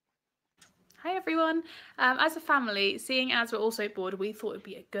 Hi everyone. As a family, seeing as we're also bored, we thought it'd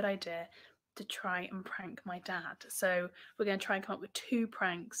be a good idea to try and prank my dad. So we're going to try and come up with 2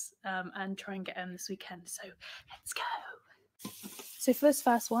 pranks and try and get him this weekend. So let's go. So for this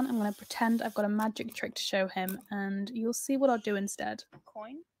first one, I'm going to pretend I've got a magic trick to show him, and you'll see what I'll do instead.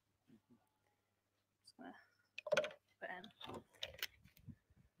 Coin. Just going to put in.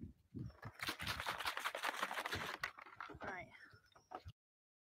 Right.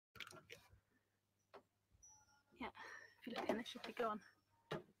 Yeah, if you look in, it should be gone.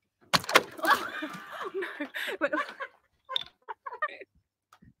 Oh, no. Wait.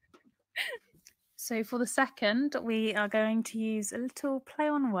 So for the second, we are going to use a little play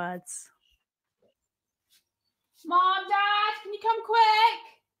on words. Mom, Dad, can you come quick?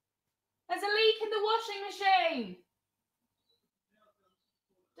 There's a leak in the washing machine.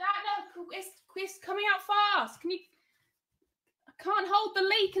 Dad, no, it's coming out fast. Can you? I can't hold the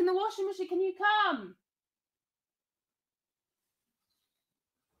leak in the washing machine. Can you come?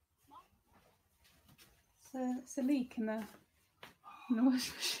 So it's a leak in the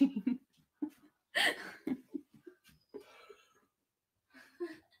washing machine.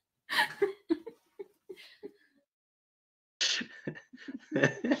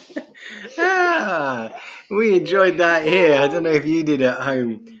 We enjoyed that here. I don't know if you did at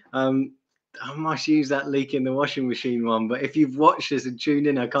home. I must use that leak in the washing machine one, but if you've watched this and tuned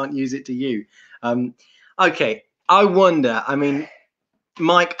in, I can't use it to you. Okay, I wonder, I mean,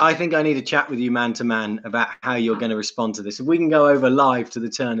 Mike, I think I need to chat with you man to man about how you're going to respond to this. If we can go over live to the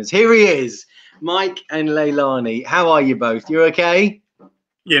Turners. Here he is, Mike and Leilani. How are you both? You okay?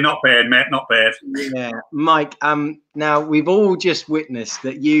 Yeah, not bad, Matt, not bad. Yeah, Mike, now we've all just witnessed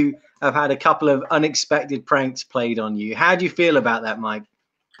that you have had a couple of unexpected pranks played on you. How do you feel about that, Mike?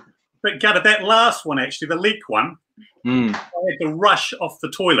 But gutted, that last one, actually, the leak one, I had to rush off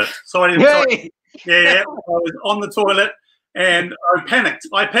the toilet. So I didn't. Yeah, I was on the toilet and I panicked.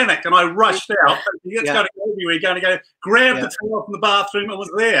 And I rushed out. It's going to go everywhere. Going to go grab the towel from the bathroom. I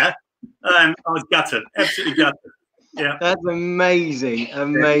was there, and I was gutted. Absolutely gutted. Yeah, that's amazing.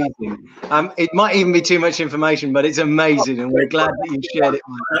 It might even be too much information, but it's amazing, and we're glad that you shared it.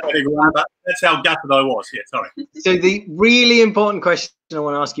 That's how gutted I was. Yeah, sorry. So the really important question I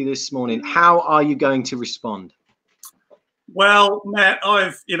want to ask you this morning: how are you going to respond? Well, Matt,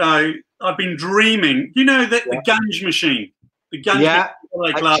 I've been dreaming. You know that the gunge machine, the gunge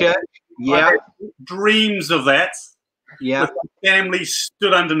machine, dreams of that. Yeah, with my family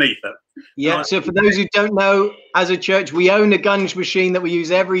stood underneath it. Yeah. So for those who don't know, as a church, we own a gunge machine that we use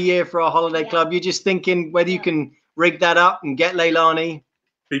every year for our holiday club. You're just thinking whether you can rig that up and get Leilani.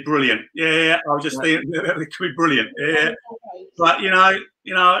 Be brilliant. Yeah. I was just thinking it could be brilliant. Yeah. But I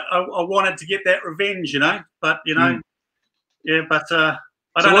wanted to get that revenge. But yeah. But I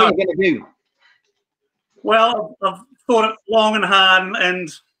don't know. What are you going to do? Well, I've thought it long and hard, and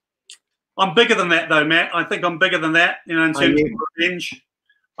I'm bigger than that, though, Matt. I think I'm bigger than that. In terms of revenge.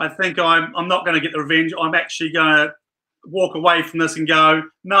 I think I'm not going to get the revenge. I'm actually going to walk away from this and go,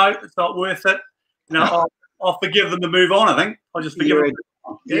 no, it's not worth it. I'll forgive them and move on. I think I'll just forgive them.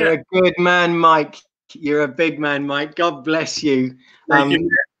 You're a good man, Mike. You're a big man, Mike. God bless you. Thank you.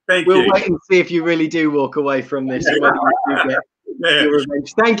 We'll wait and see if you really do walk away from this.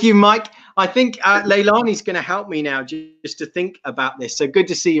 Thank you, Mike. I think Leilani's going to help me now just to think about this. So good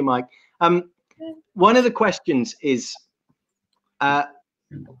to see you, Mike. One of the questions is,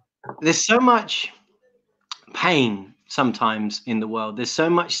 there's so much pain sometimes in the world. There's so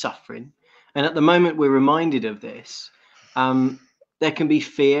much suffering. And at the moment, we're reminded of this. There can be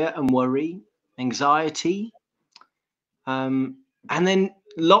fear and worry, anxiety. And then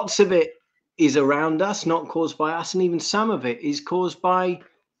lots of it is around us, not caused by us. And even some of it is caused by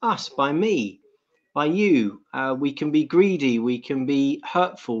us, by me, by you. We can be greedy. We can be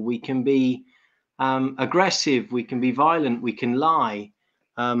hurtful. We can be aggressive. We can be violent. We can lie.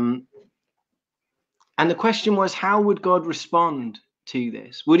 And the question was, how would God respond to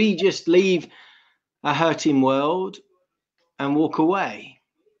this? Would he just leave a hurting world and walk away?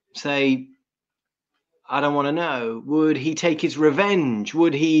 Say, I don't want to know. Would he take his revenge?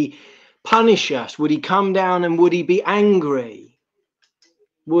 Would he punish us? Would he come down and would he be angry?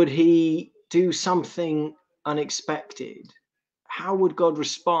 Would he do something unexpected? How would God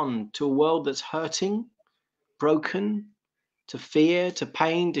respond to a world that's hurting, broken, to fear, to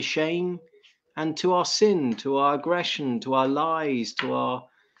pain, to shame, and to our sin, to our aggression, to our lies, to our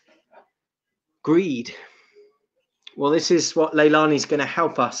greed? Well, this is what Leilani's going to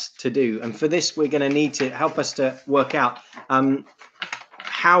help us to do. And for this, we're going to need to help us to work out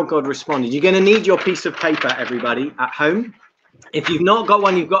how God responded. You're going to need your piece of paper, everybody, at home. If you've not got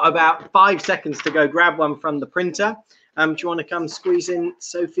one, you've got about 5 seconds to go grab one from the printer. Do you want to come squeeze in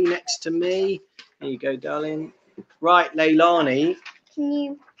Sophie next to me? There you go, darling. Right, Leilani. Can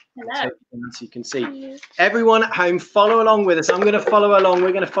you? Hello. So you can see. Everyone at home, follow along with us. I'm going to follow along.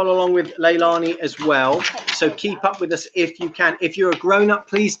 We're going to follow along with Leilani as well. So keep up with us if you can. If you're a grown-up,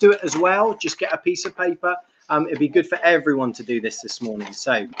 please do it as well. Just get a piece of paper. It'd be good for everyone to do this morning.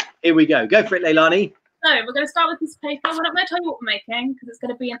 So here we go. Go for it, Leilani. So we're going to start with this paper. We're not going to tell you what we're making because it's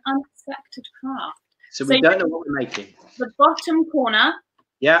going to be an unexpected craft. So we don't know what we're making. The bottom corner.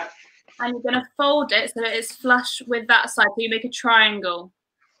 Yeah. And you're going to fold it so that it's flush with that side. So you make a triangle.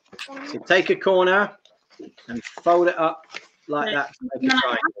 So take a corner and fold it up like that to make a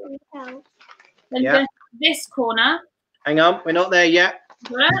triangle. Then you're going to this corner. Hang on, we're not there yet.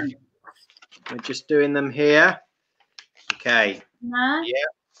 Good. We're just doing them here. Okay. Yeah.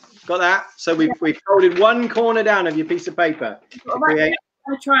 Got that. So we've folded one corner down of your piece of paper to create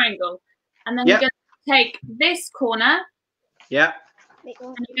a triangle. And then you're going to take this corner. Yeah. And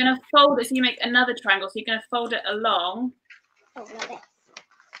you're going to fold it so you make another triangle. So you're going to fold it along.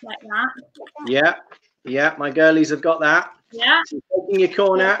 Like that. Yeah, my girlies have got that. Yeah. So you're taking your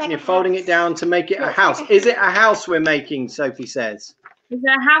corner and you're folding it down to make it a house. Is it a house we're making, Sophie says? Is it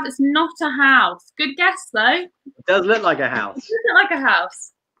a house? It's not a house. Good guess, though. It does look like a house. It does look like a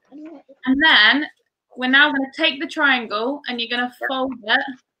house. And then we're now going to take the triangle and you're going to fold it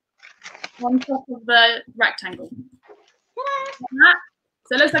on top of the rectangle. Like that.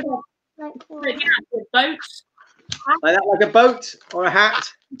 So it looks like a boat. Like that, like a boat or a hat?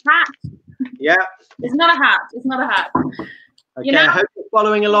 Hat. Yeah. It's not a hat. It's not a hat. Okay, I hope you're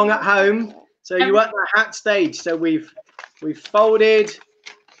following along at home. So you're at the hat stage. So we've folded,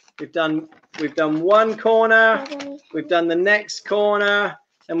 we've done one corner, we've done the next corner,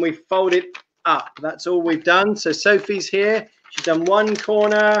 and we've folded up. That's all we've done. So Sophie's here. She's done one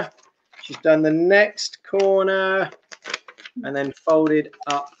corner, She's done the next corner and then folded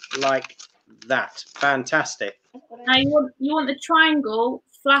up like that. Fantastic. Now you want the triangle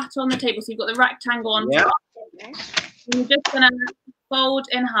flat on the table, so you've got the rectangle on top. And you're just gonna fold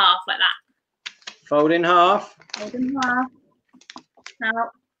in half like that. Fold in half. Fold in half.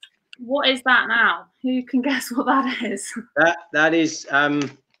 Now, what is that now? Who can guess what that is? That is a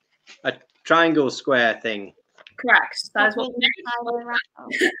triangle square thing. Correct. That is what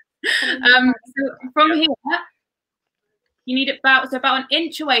so from here, you need it about an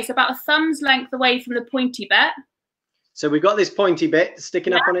inch away, so about a thumb's length away from the pointy bit. So we've got this pointy bit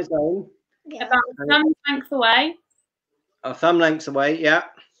sticking up on its own. Yeah. About a thumb's length away. A thumb length away, yeah.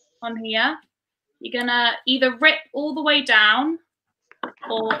 On here. You're gonna either rip all the way down,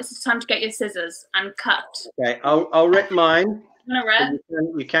 or it's time to get your scissors and cut. Okay, I'll rip mine. I'm gonna rip.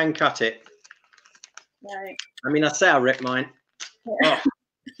 You can cut it. Right. I mean, I say I'll rip mine. Yeah. Oh,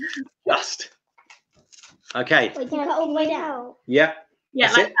 just. Okay. Wait, you cut all the way down? Yeah. Yeah,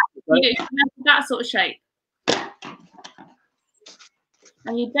 that's like it. that. You do that sort of shape.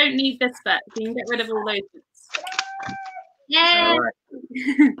 And you don't need this bit, so you can get rid of all those bits. Yay! Right.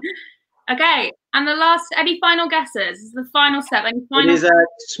 Okay, and the last, any final guesses? This is the final step. Any final It is a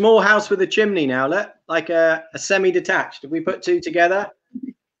small house with a chimney now, look, like a semi-detached. If we put two together,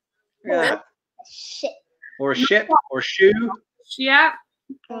 yeah. Ship. Or a ship, or a shoe. Yeah.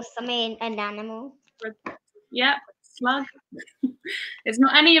 Or something, an animal. Yep, slug. It's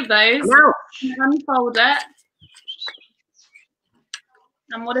not any of those. No. Unfold it.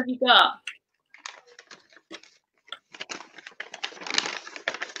 And what have you got?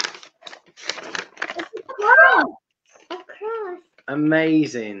 A cross.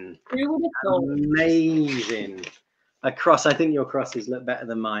 Amazing. Who would have thought? Amazing. A cross. I think your crosses look better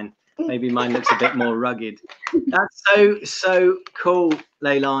than mine. Maybe mine looks a bit more rugged. That's so cool,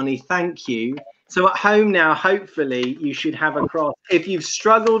 Leilani. Thank you. So at home now, hopefully you should have a cross. If you've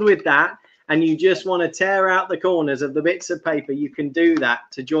struggled with that and you just want to tear out the corners of the bits of paper, you can do that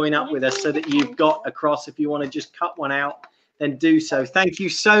to join up with us so that you've got a cross. If you want to just cut one out, then do so. Thank you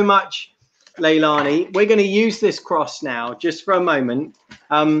so much, Leilani. We're going to use this cross now just for a moment.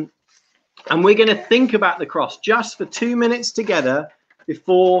 And we're going to think about the cross just for 2 minutes together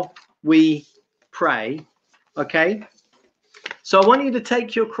before we pray. Okay? So I want you to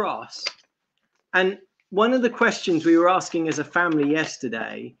take your cross. And one of the questions we were asking as a family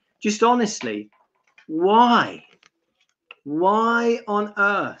yesterday, just honestly, why? Why on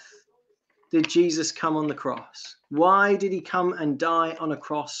earth did Jesus come on the cross? Why did he come and die on a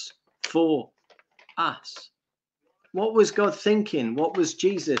cross for us? What was God thinking? What was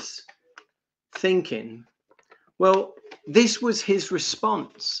Jesus thinking? Well, this was his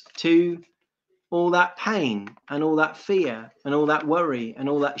response to all that pain and all that fear and all that worry and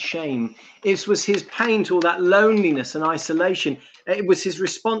all that shame. It was his pain to all that loneliness and isolation. It was his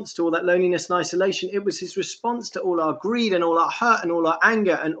response to all that loneliness and isolation. It was his response to all our greed and all our hurt and all our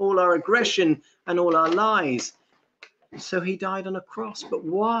anger and all our aggression and all our lies. So he died on a cross. But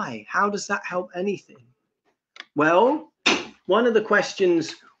why? How does that help anything? Well, one of the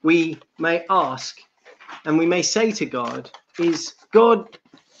questions we may ask and we may say to God is, God,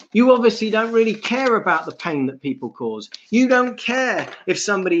 you obviously don't really care about the pain that people cause. You don't care if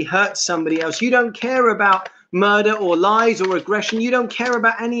somebody hurts somebody else. You don't care about murder or lies or aggression. You don't care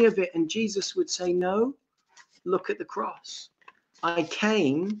about any of it. And Jesus would say, no, look at the cross. I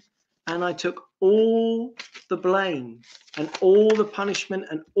came and I took all the blame and all the punishment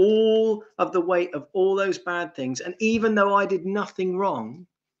and all of the weight of all those bad things. And even though I did nothing wrong,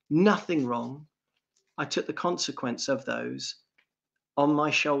 I took the consequence of those on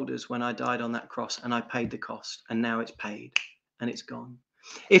my shoulders when I died on that cross, and I paid the cost, and now it's paid and it's gone.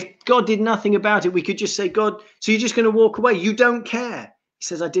 If God did nothing about it, we could just say, God, so you're just going to walk away? You don't care. He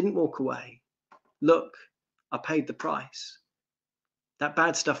says, I didn't walk away. Look, I paid the price. That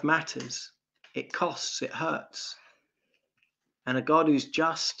bad stuff matters. It costs, it hurts. And a God who's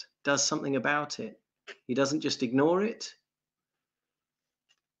just does something about it. He doesn't just ignore it.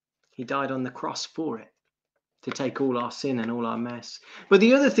 He died on the cross for it, to take all our sin and all our mess. But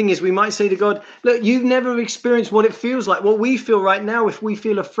the other thing is, we might say to God, look, you've never experienced what it feels like, what we feel right now if we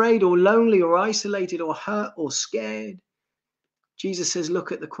feel afraid or lonely or isolated or hurt or scared. Jesus says,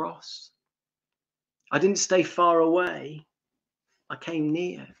 look at the cross. I didn't stay far away. I came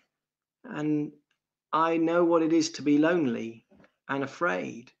near. And I know what it is to be lonely and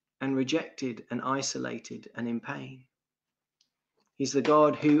afraid and rejected and isolated and in pain. He's the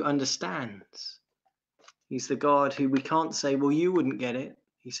God who understands. He's the God who we can't say, well, you wouldn't get it.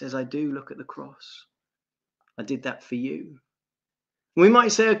 He says, I do. Look at the cross. I did that for you. We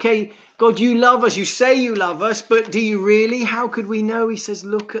might say, okay, God, you love us. You say you love us, but do you really? How could we know? He says,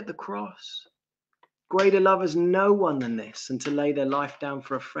 look at the cross. Greater love has no one than this, and to lay their life down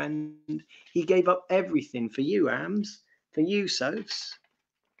for a friend. He gave up everything for you, Ams, for you, Sophs.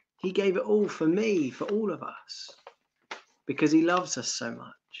 He gave it all for me, for all of us, because he loves us so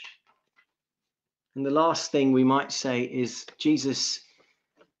much. And the last thing we might say is Jesus,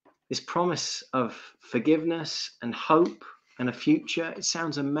 this promise of forgiveness and hope and a future, it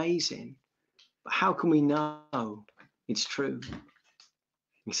sounds amazing, but how can we know it's true?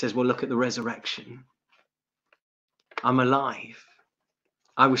 He says, well, look at the resurrection. I'm alive.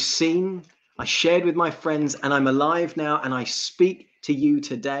 I was seen, I shared with my friends, and I'm alive now, and I speak to you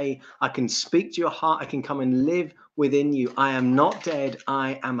today. I can speak to your heart. I can come and live within you. I am not dead.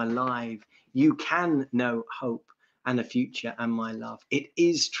 I am alive. You can know hope and a future and my love. It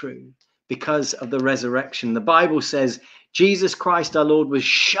is true because of the resurrection. The Bible says Jesus Christ our Lord was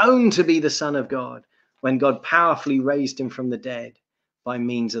shown to be the Son of God when God powerfully raised him from the dead by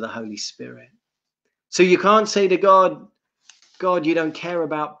means of the Holy Spirit. So you can't say to God, God, you don't care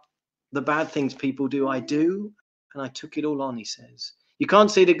about the bad things people do. I do, and I took it all on, he says. You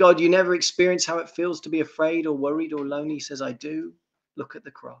can't say to God, you never experience how it feels to be afraid or worried or lonely. He says, I do. Look at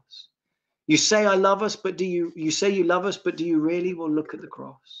the cross. You say I love us, but do you say you love us, but do you really? Well, look at the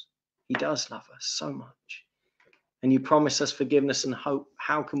cross. He does love us so much. And you promise us forgiveness and hope.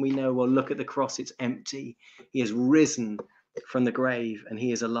 How can we know? Well, look at the cross. It's empty. He has risen from the grave and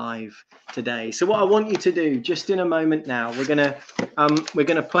he is alive today. So what I want you to do just in a moment now, we're gonna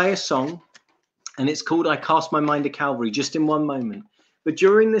play a song, and it's called I Cast My Mind to Calvary, just in one moment. But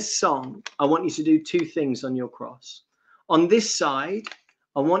during this song, I want you to do two things on your cross. On this side,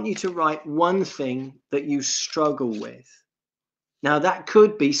 I want you to write one thing that you struggle with. Now that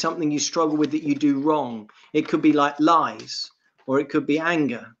could be something you struggle with that you do wrong. It could be like lies, or it could be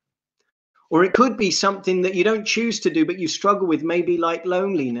anger. Or it could be something that you don't choose to do, but you struggle with, maybe like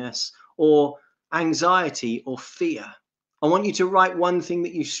loneliness or anxiety or fear. I want you to write one thing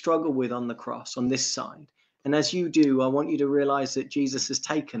that you struggle with on the cross, on this side. And as you do, I want you to realize that Jesus has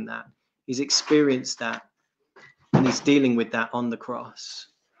taken that. He's experienced that. And he's dealing with that on the cross.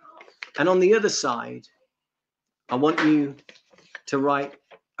 And on the other side, I want you to write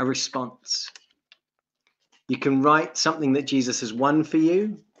a response. You can write something that Jesus has won for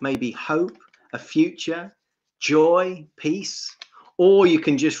you, maybe hope, a future, joy, peace, or you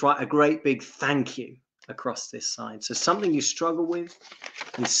can just write a great big thank you across this side. So something you struggle with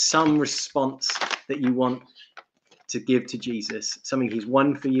and some response that you want to give to Jesus, something he's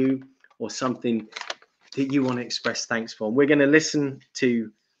won for you or something that you want to express thanks for. We're going to listen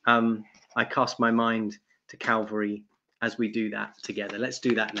to I Cast My Mind to Calvary as we do that together. Let's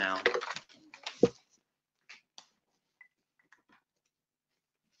do that now.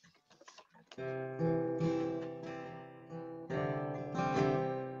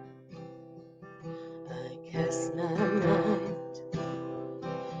 I cast my mind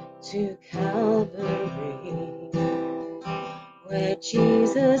to Calvary, where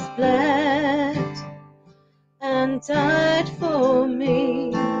Jesus bled and died for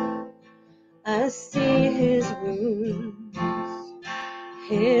me. I see his wounds,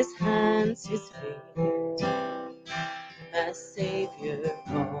 his hands, his feet, my Savior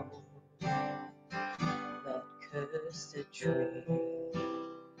on that cursed tree.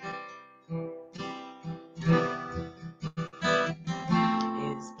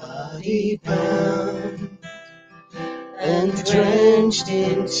 His body bound and drenched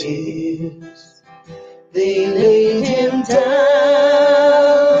in tears, they laid him down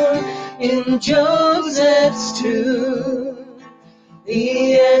in Joseph's tomb,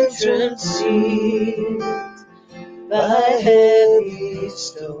 the entrance sealed by heavy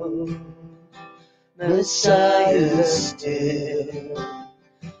stone. Messiah still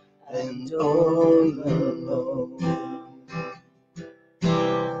and all alone.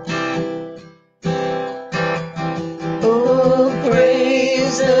 Oh,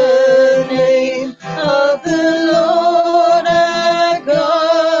 praise the name of the Lord our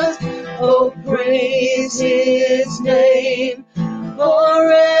God. Oh, praise his name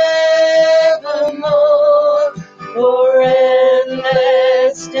forevermore. For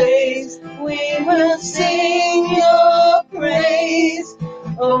endless days we will sing your praise.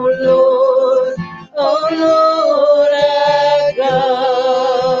 Oh Lord our God.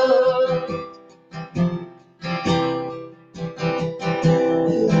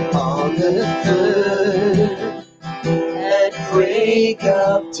 On the third, at break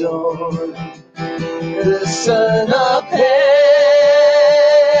of dawn, the Son of Heaven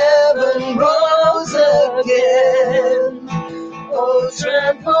rose again. Oh,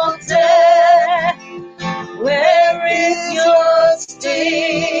 Oh, death, where is your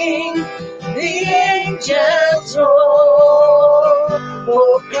sting? The angels roar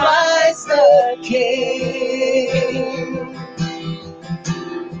for Christ the King.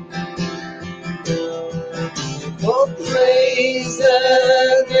 Oh, praise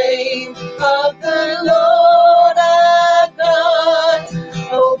the name of the Lord our God.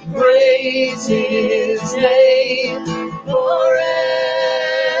 Oh, praise his name forevermore.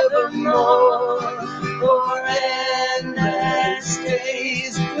 For endless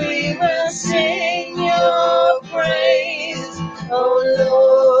days we will sing your praise. Oh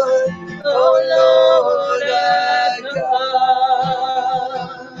Lord our God.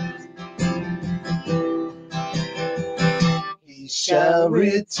 He shall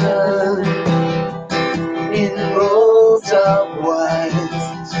return in robes of white.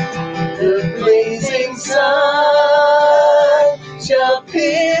 The blazing sun shall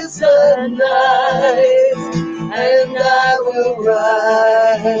pierce the night, and I will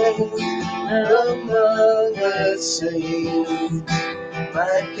rise among the saints.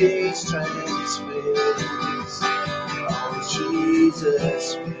 My gaze transfixed on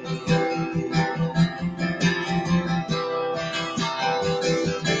Jesus' face.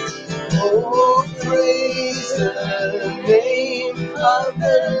 Oh, praise the name of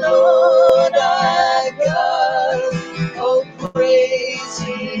the Lord our God. Oh, praise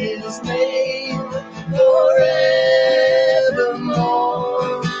his name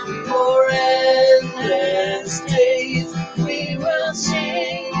forevermore. For endless days we will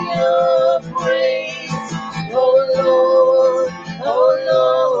sing your praise. Oh Lord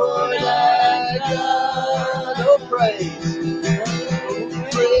our God. Oh, praise.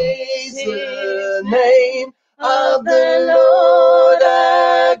 Praise the name of the Lord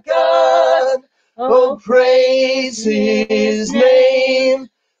our God. Oh, praise his name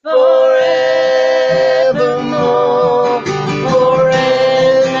forevermore. For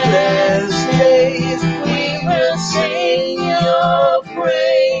endless days we will sing your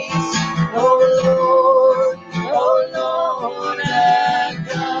praise. Oh Lord our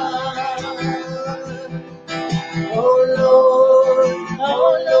God. Oh Lord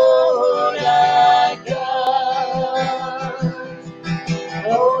our God.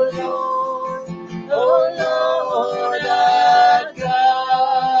 Oh Lord our God.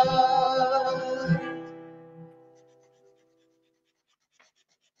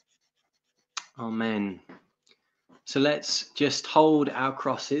 Amen. So let's just hold our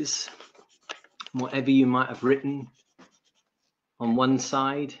crosses, whatever you might have written on one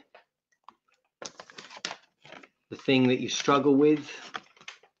side, the thing that you struggle with,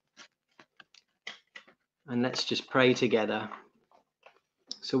 and let's just pray together.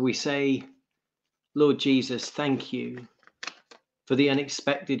 So we say, Lord Jesus, thank you for the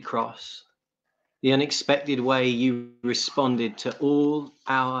unexpected cross, the unexpected way you responded to all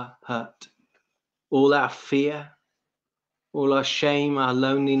our hurt, all our fear, all our shame, our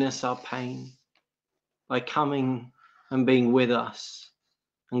loneliness, our pain, by coming and being with us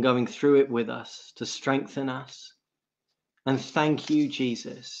and going through it with us to strengthen us. And thank you,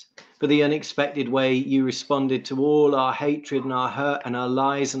 Jesus, for the unexpected way you responded to all our hatred and our hurt and our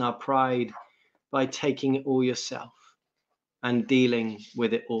lies and our pride by taking it all yourself and dealing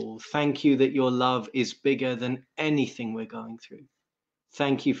with it all. Thank you that your love is bigger than anything we're going through.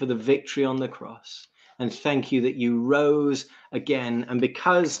 Thank you for the victory on the cross. And thank you that you rose again. And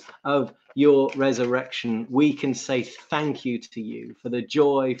because of your resurrection, we can say thank you to you for the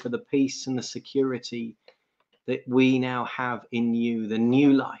joy, for the peace and the security that we now have in you, the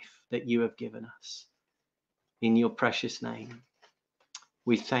new life that you have given us. In your precious name,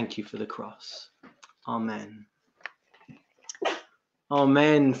 we thank you for the cross. Amen.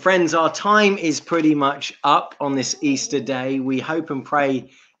 Amen. Friends, our time is pretty much up on this Easter day. We hope and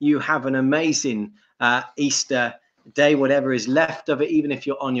pray you have an amazing Easter day, whatever is left of it, even if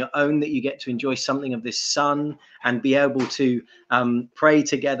you're on your own, that you get to enjoy something of this sun and be able to pray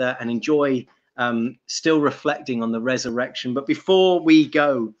together and enjoy still reflecting on the resurrection. But before we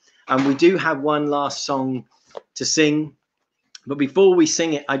go, we do have one last song to sing. But before we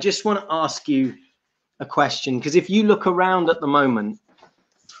sing it, I just want to ask you a question, because if you look around at the moment,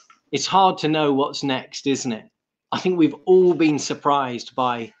 it's hard to know what's next, isn't it? I think we've all been surprised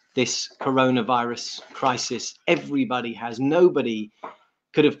by this coronavirus crisis. Everybody has. Nobody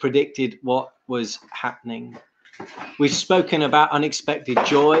could have predicted what was happening. We've spoken about unexpected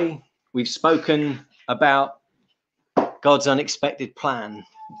joy. We've spoken about God's unexpected plan.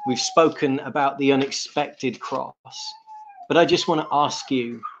 We've spoken about the unexpected cross. But I just want to ask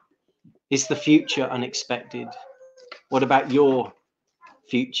you, is the future unexpected? What about your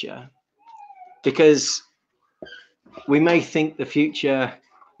future, because we may think the future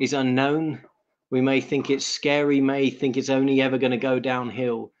is unknown. We may think it's scary, may think it's only ever going to go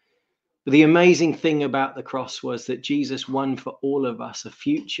downhill. But the amazing thing about the cross was that Jesus won for all of us a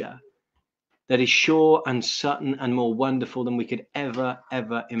future that is sure and certain and more wonderful than we could ever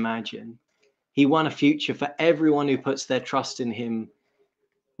imagine. He won a future for everyone who puts their trust in him,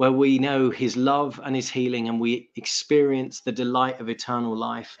 where we know his love and his healing, and we experience the delight of eternal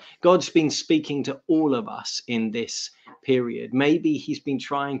life. God's been speaking to all of us in this period. Maybe he's been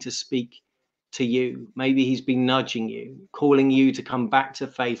trying to speak to you. Maybe he's been nudging you, calling you to come back to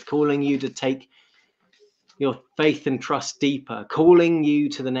faith, calling you to take your faith and trust deeper, calling you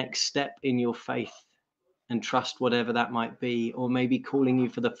to the next step in your faith and trust, whatever that might be, or maybe calling you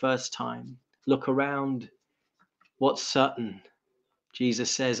for the first time. Look around. What's certain? Jesus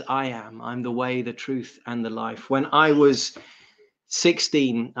says, I'm the way, the truth, and the life. When I was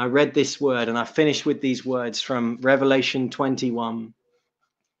 16, I read this word, and I finished with these words from Revelation 21.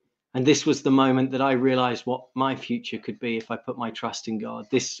 And this was the moment that I realized what my future could be if I put my trust in God.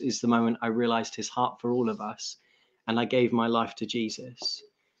 This is the moment I realized his heart for all of us, and I gave my life to Jesus.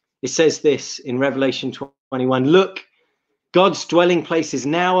 It says this in Revelation 21, look, God's dwelling place is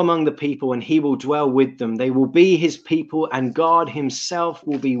now among the people, and he will dwell with them. They will be his people, and God himself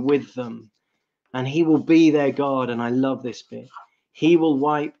will be with them, and he will be their God. And I love this bit. He will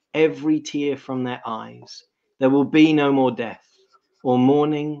wipe every tear from their eyes. There will be no more death, or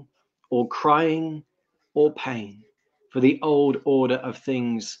mourning, or crying, or pain, for the old order of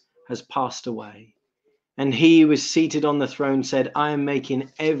things has passed away. And he who is seated on the throne said, I am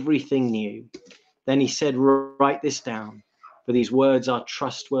making everything new. Then he said, write this down, for these words are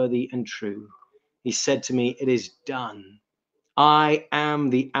trustworthy and true. He said to me, it is done. I am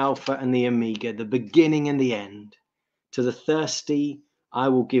the Alpha and the Omega, the beginning and the end. To the thirsty, I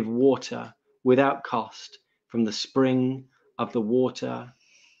will give water without cost from the spring of the water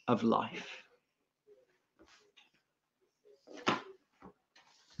of life.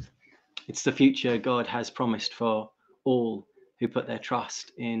 It's the future God has promised for all who put their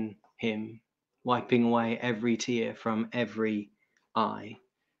trust in him, wiping away every tear from every eye.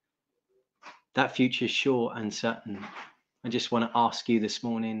 That future is sure and certain. I just want to ask you this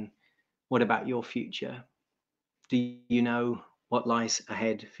morning, what about your future? Do you know what lies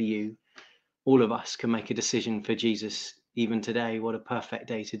ahead for you? All of us can make a decision for Jesus even today. What a perfect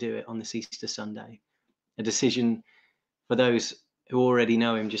day to do it on this Easter Sunday. A decision for those who already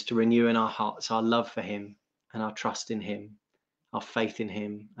know him, just to renew in our hearts our love for him and our trust in him, our faith in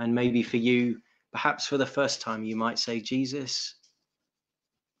him. And maybe for you, perhaps for the first time, you might say, Jesus,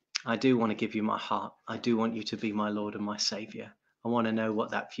 I do want to give you my heart. I do want you to be my Lord and my Savior. I want to know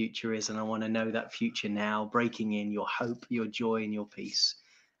what that future is, and I want to know that future now, breaking in your hope, your joy, and your peace,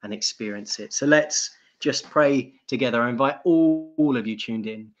 and experience it. So let's just pray together. I invite all of you tuned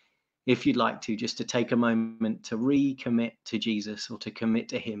in, if you'd like to, just to take a moment to recommit to Jesus, or to commit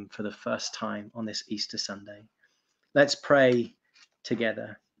to him for the first time on this Easter Sunday. Let's pray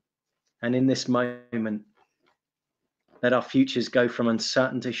together. And in this moment, let our futures go from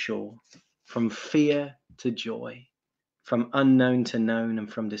uncertain to sure, from fear to joy, from unknown to known,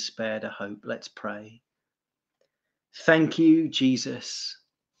 and from despair to hope. Let's pray. Thank you, Jesus,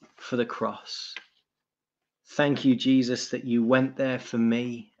 for the cross. Thank you, Jesus, that you went there for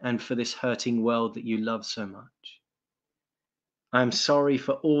me and for this hurting world that you love so much. I'm sorry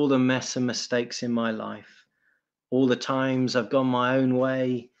for all the mess and mistakes in my life, all the times I've gone my own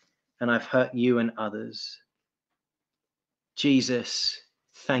way and I've hurt you and others. Jesus,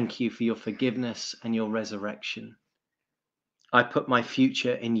 thank you for your forgiveness and your resurrection. I put my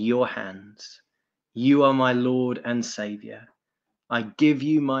future in your hands. You are my Lord and Savior. I give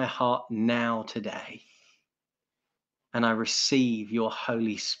you my heart now today, and I receive your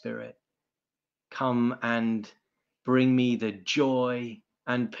Holy Spirit. Come and bring me the joy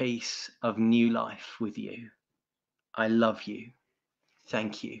and peace of new life with you. I love you.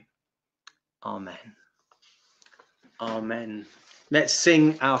 Thank you. Amen. Amen. Let's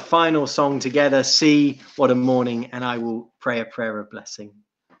sing our final song together, See What a Morning, and I will pray a prayer of blessing.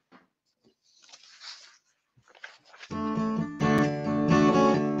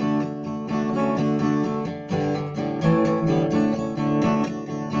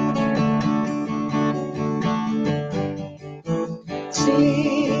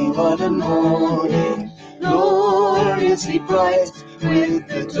 See what a morning, gloriously bright, with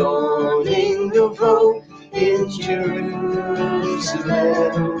the dawning of hope in Jerusalem.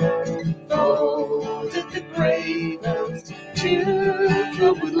 Oh, that the grey mountains, too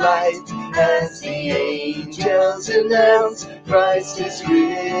filled with light as the angels announce Christ is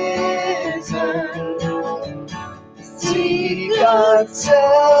risen. See God's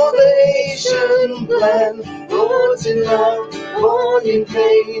salvation plan, Lord's in love, born in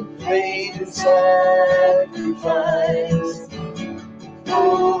pain, made in sacrifice.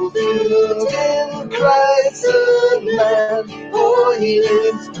 Fulfilled in Christ the man, for he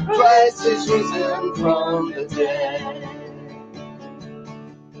lives, Christ is risen from the dead.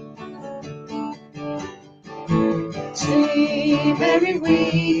 See Mary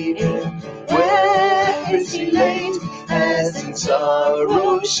weeping, where is he laid? As in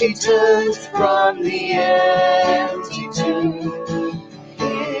sorrow she turns from the empty tomb.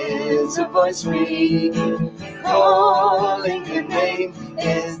 Hears a voice speaking, calling her name.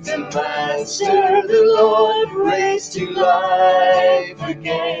 Is the Master, the Lord, raised to life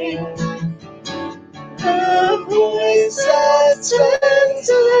again? The voice that spends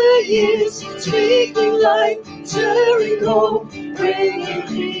her years speaking life, stirring hope, bringing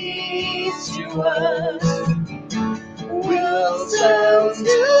peace to us, will sound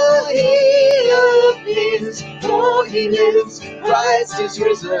till he appears, for he lives, Christ is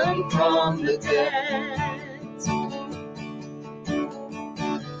risen from the dead.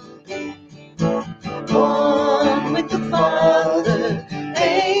 One with the Father,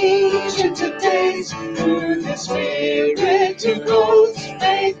 ancient of days, through the Spirit who goes,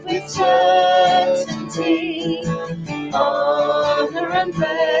 faith with certainty, honor and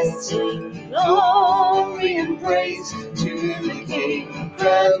blessing, glory and praise to the King,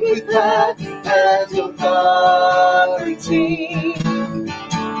 crowned with power and authority.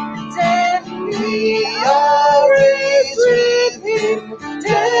 Death we are raised with him,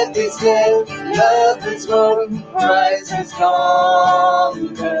 death is dead, love has won, Christ has conquered.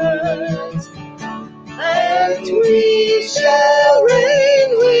 And we shall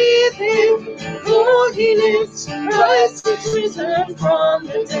reign with him, for he lives, Christ is risen from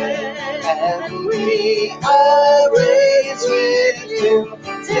the dead. And we are raised with him,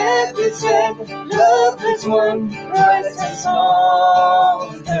 death is dead, love has won, Christ has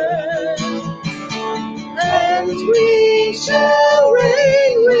conquered. And we shall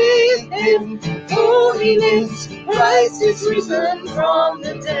reign with him, for he lives, Christ is risen from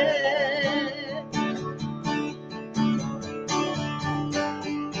the dead.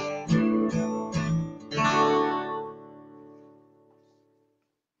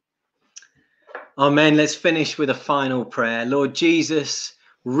 Amen. Let's finish with a final prayer. Lord Jesus,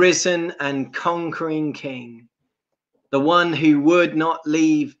 risen and conquering King, the one who would not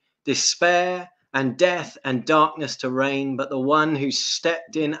leave despair and death and darkness to reign, but the one who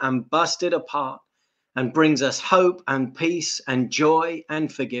stepped in and busted apart and brings us hope and peace and joy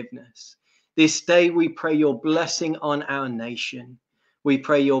and forgiveness. This day we pray your blessing on our nation. We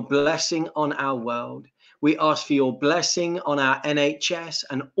pray your blessing on our world. We ask for your blessing on our NHS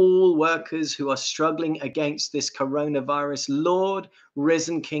and all workers who are struggling against this coronavirus. Lord,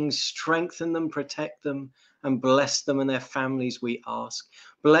 risen King, strengthen them, protect them, and bless them and their families, we ask.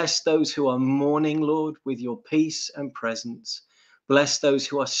 Bless those who are mourning, Lord, with your peace and presence. Bless those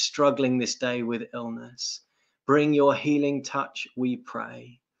who are struggling this day with illness. Bring your healing touch, we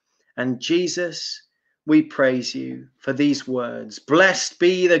pray. And Jesus, we praise you for these words. Blessed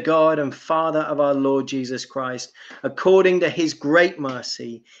be the God and Father of our Lord Jesus Christ. According to his great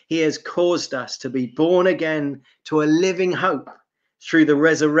mercy, he has caused us to be born again to a living hope through the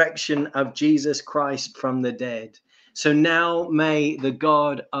resurrection of Jesus Christ from the dead. So now may the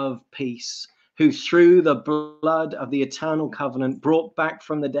God of peace, who through the blood of the eternal covenant brought back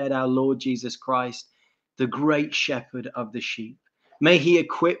from the dead our Lord Jesus Christ, the great shepherd of the sheep, may he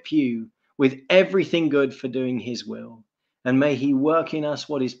equip you with everything good for doing his will. And may he work in us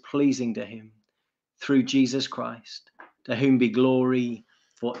what is pleasing to him through Jesus Christ, to whom be glory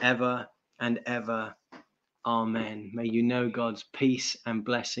forever and ever. Amen. May you know God's peace and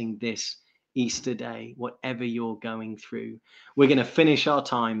blessing this Easter day, whatever you're going through. We're going to finish our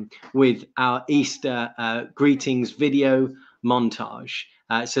time with our Easter greetings video montage.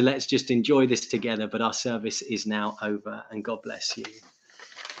 So let's just enjoy this together, but our service is now over, and God bless you.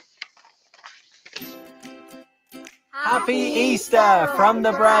 Happy Easter from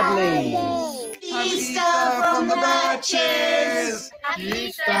the Bradleys. Easter from the Birches. Happy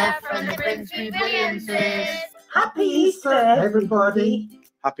Easter from the Brinsby Williamses. Happy Easter, everybody.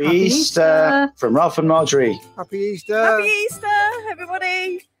 Happy Easter from Ralph and Marjorie. Happy Easter. Happy Easter,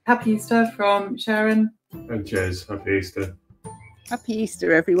 everybody. Happy Easter from Sharon. And Jez. Happy Easter. Happy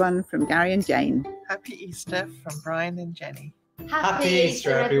Easter, everyone, from Gary and Jane. Happy Easter from Brian and Jenny. Happy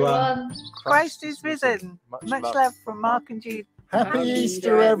Easter, everyone. Christ is risen. Much love from Mark and Jude Happy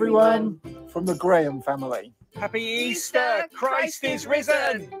Easter, everyone, from the Graham family. Happy Easter! Christ is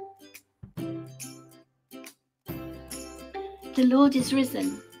risen! The Lord is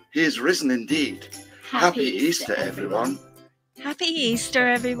risen. He is risen indeed. Happy Easter, everyone. Happy Easter,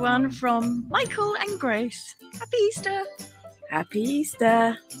 everyone, from Michael and Grace. Happy Easter. Happy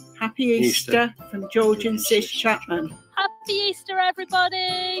Easter. Happy Easter from George and Sis Chapman. Happy Easter,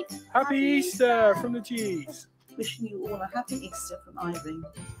 everybody. Happy Easter from the G's. Wishing you all a happy Easter from Irene.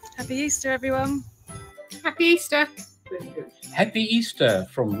 Happy Easter, everyone. Happy Easter. Happy Easter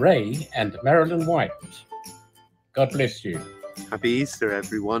from Ray and Marilyn White. God bless you. Happy Easter,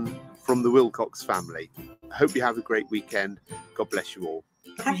 everyone, from the Wilcox family. I hope you have a great weekend. God bless you all.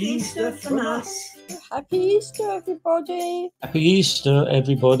 Happy Easter from us. Happy Easter, everybody. Happy Easter,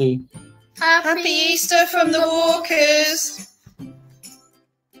 everybody. Happy Easter from the Walkers.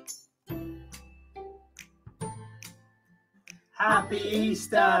 Happy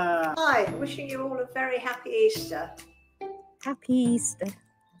Easter. Hi, wishing you all a very happy Easter. Happy Easter.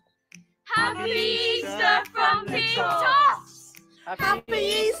 Happy Easter from Pintos. Happy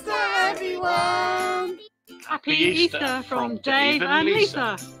Easter, everyone. Happy Easter from Dave and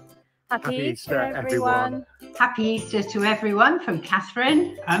Lisa. Happy Easter, everyone. Happy Easter to everyone from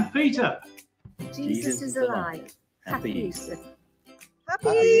Catherine and Peter. Jesus is alive. Happy Easter.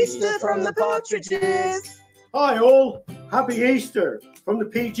 Happy Easter from the Partridges. Hi all, happy Easter from the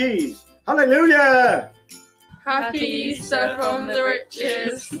PGs. Hallelujah! Happy Easter from the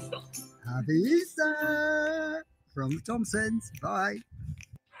Riches. Happy Easter from the Thompsons. Bye.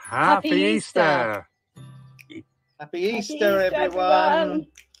 Happy Easter. Happy Easter, everyone.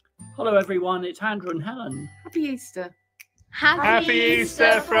 Hello, everyone. It's Andrew and Helen. Happy Easter. Happy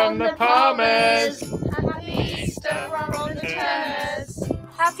Easter from the Palmers. Happy Easter from the Turners.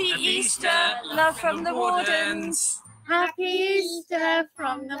 Happy Easter, love from the Wardens. Happy Easter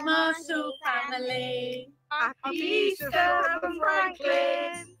from the Marshall family. Happy Easter from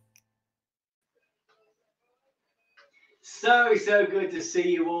Franklin. So good to see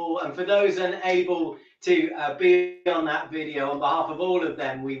you all. And for those unable to be on that video, on behalf of all of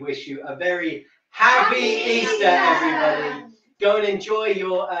them, we wish you a very happy Easter, everybody. Go and enjoy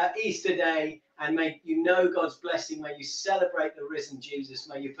your Easter day, and may you know God's blessing. May you celebrate the risen Jesus.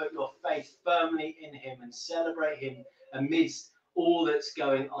 May you put your faith firmly in him and celebrate him amidst all that's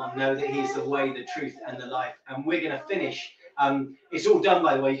going on. Know that he's the way, the truth, and the life. And we're going to finish. It's all done,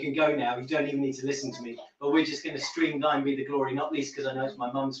 by the way. You can go now. You don't even need to listen to me. But we're just going to stream Thine Be the Glory, not least because I know it's my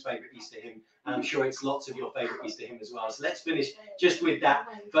mum's favourite Easter hymn. And I'm sure it's lots of your favourite Easter hymn as well. So let's finish just with that.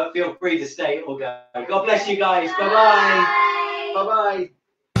 But feel free to stay or go. God bless you guys. Bye-bye. Bye-bye.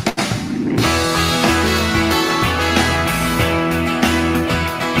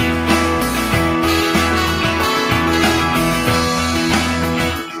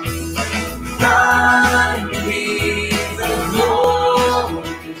 Thine be the glory,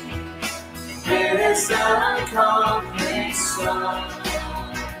 there's a conquering sun.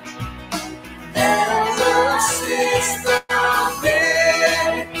 Endless is the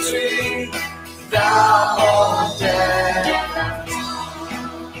victory thou holdest.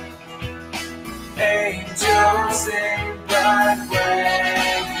 Angels in black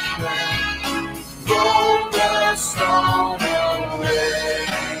raiment roll the stone away.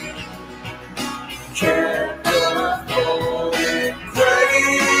 Kept of golden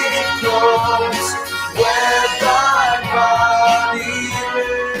great doors where thy body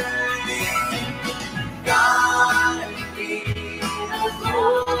lay. Thine be the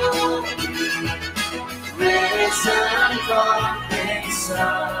glory, risen conquering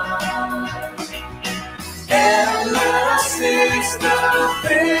Son. Endless is the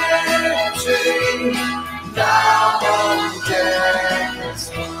victory thou holdest.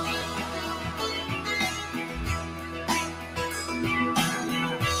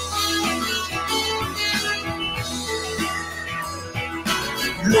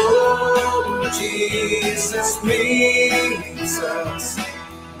 Lord Jesus meets us,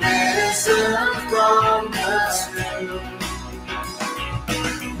 risen from the tomb.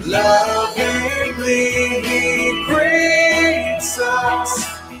 Lovingly he greets us,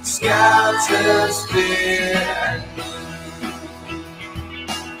 scatters fear and gloom.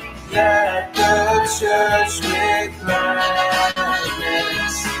 Let the church with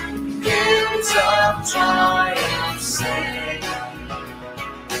gladness hymns of triumph sing.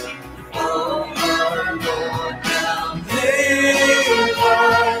 Oh, my Lord, now live,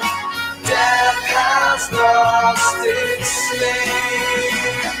 death has lost its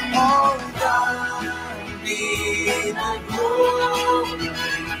sting. Oh, thine be the glory,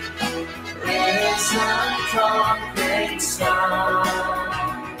 risen conquering Son.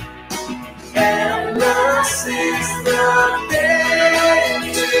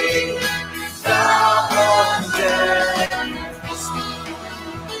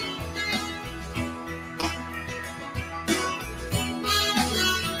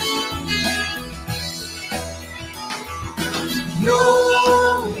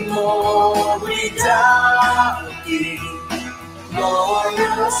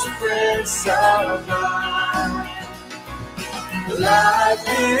 Prince of Life. Life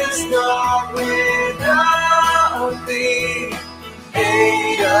is not without thee.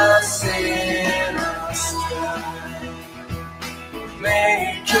 Aid us in our strife.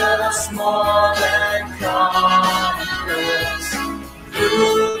 Make us more than conquerors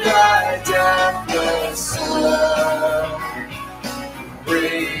through thy deathless love.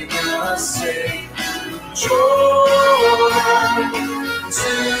 Bring us safe joy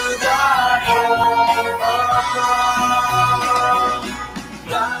to thy home above.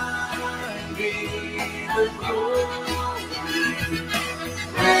 Thine be the glory,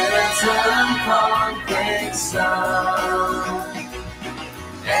 risen conquering Son,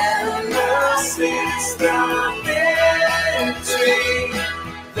 and the 6,000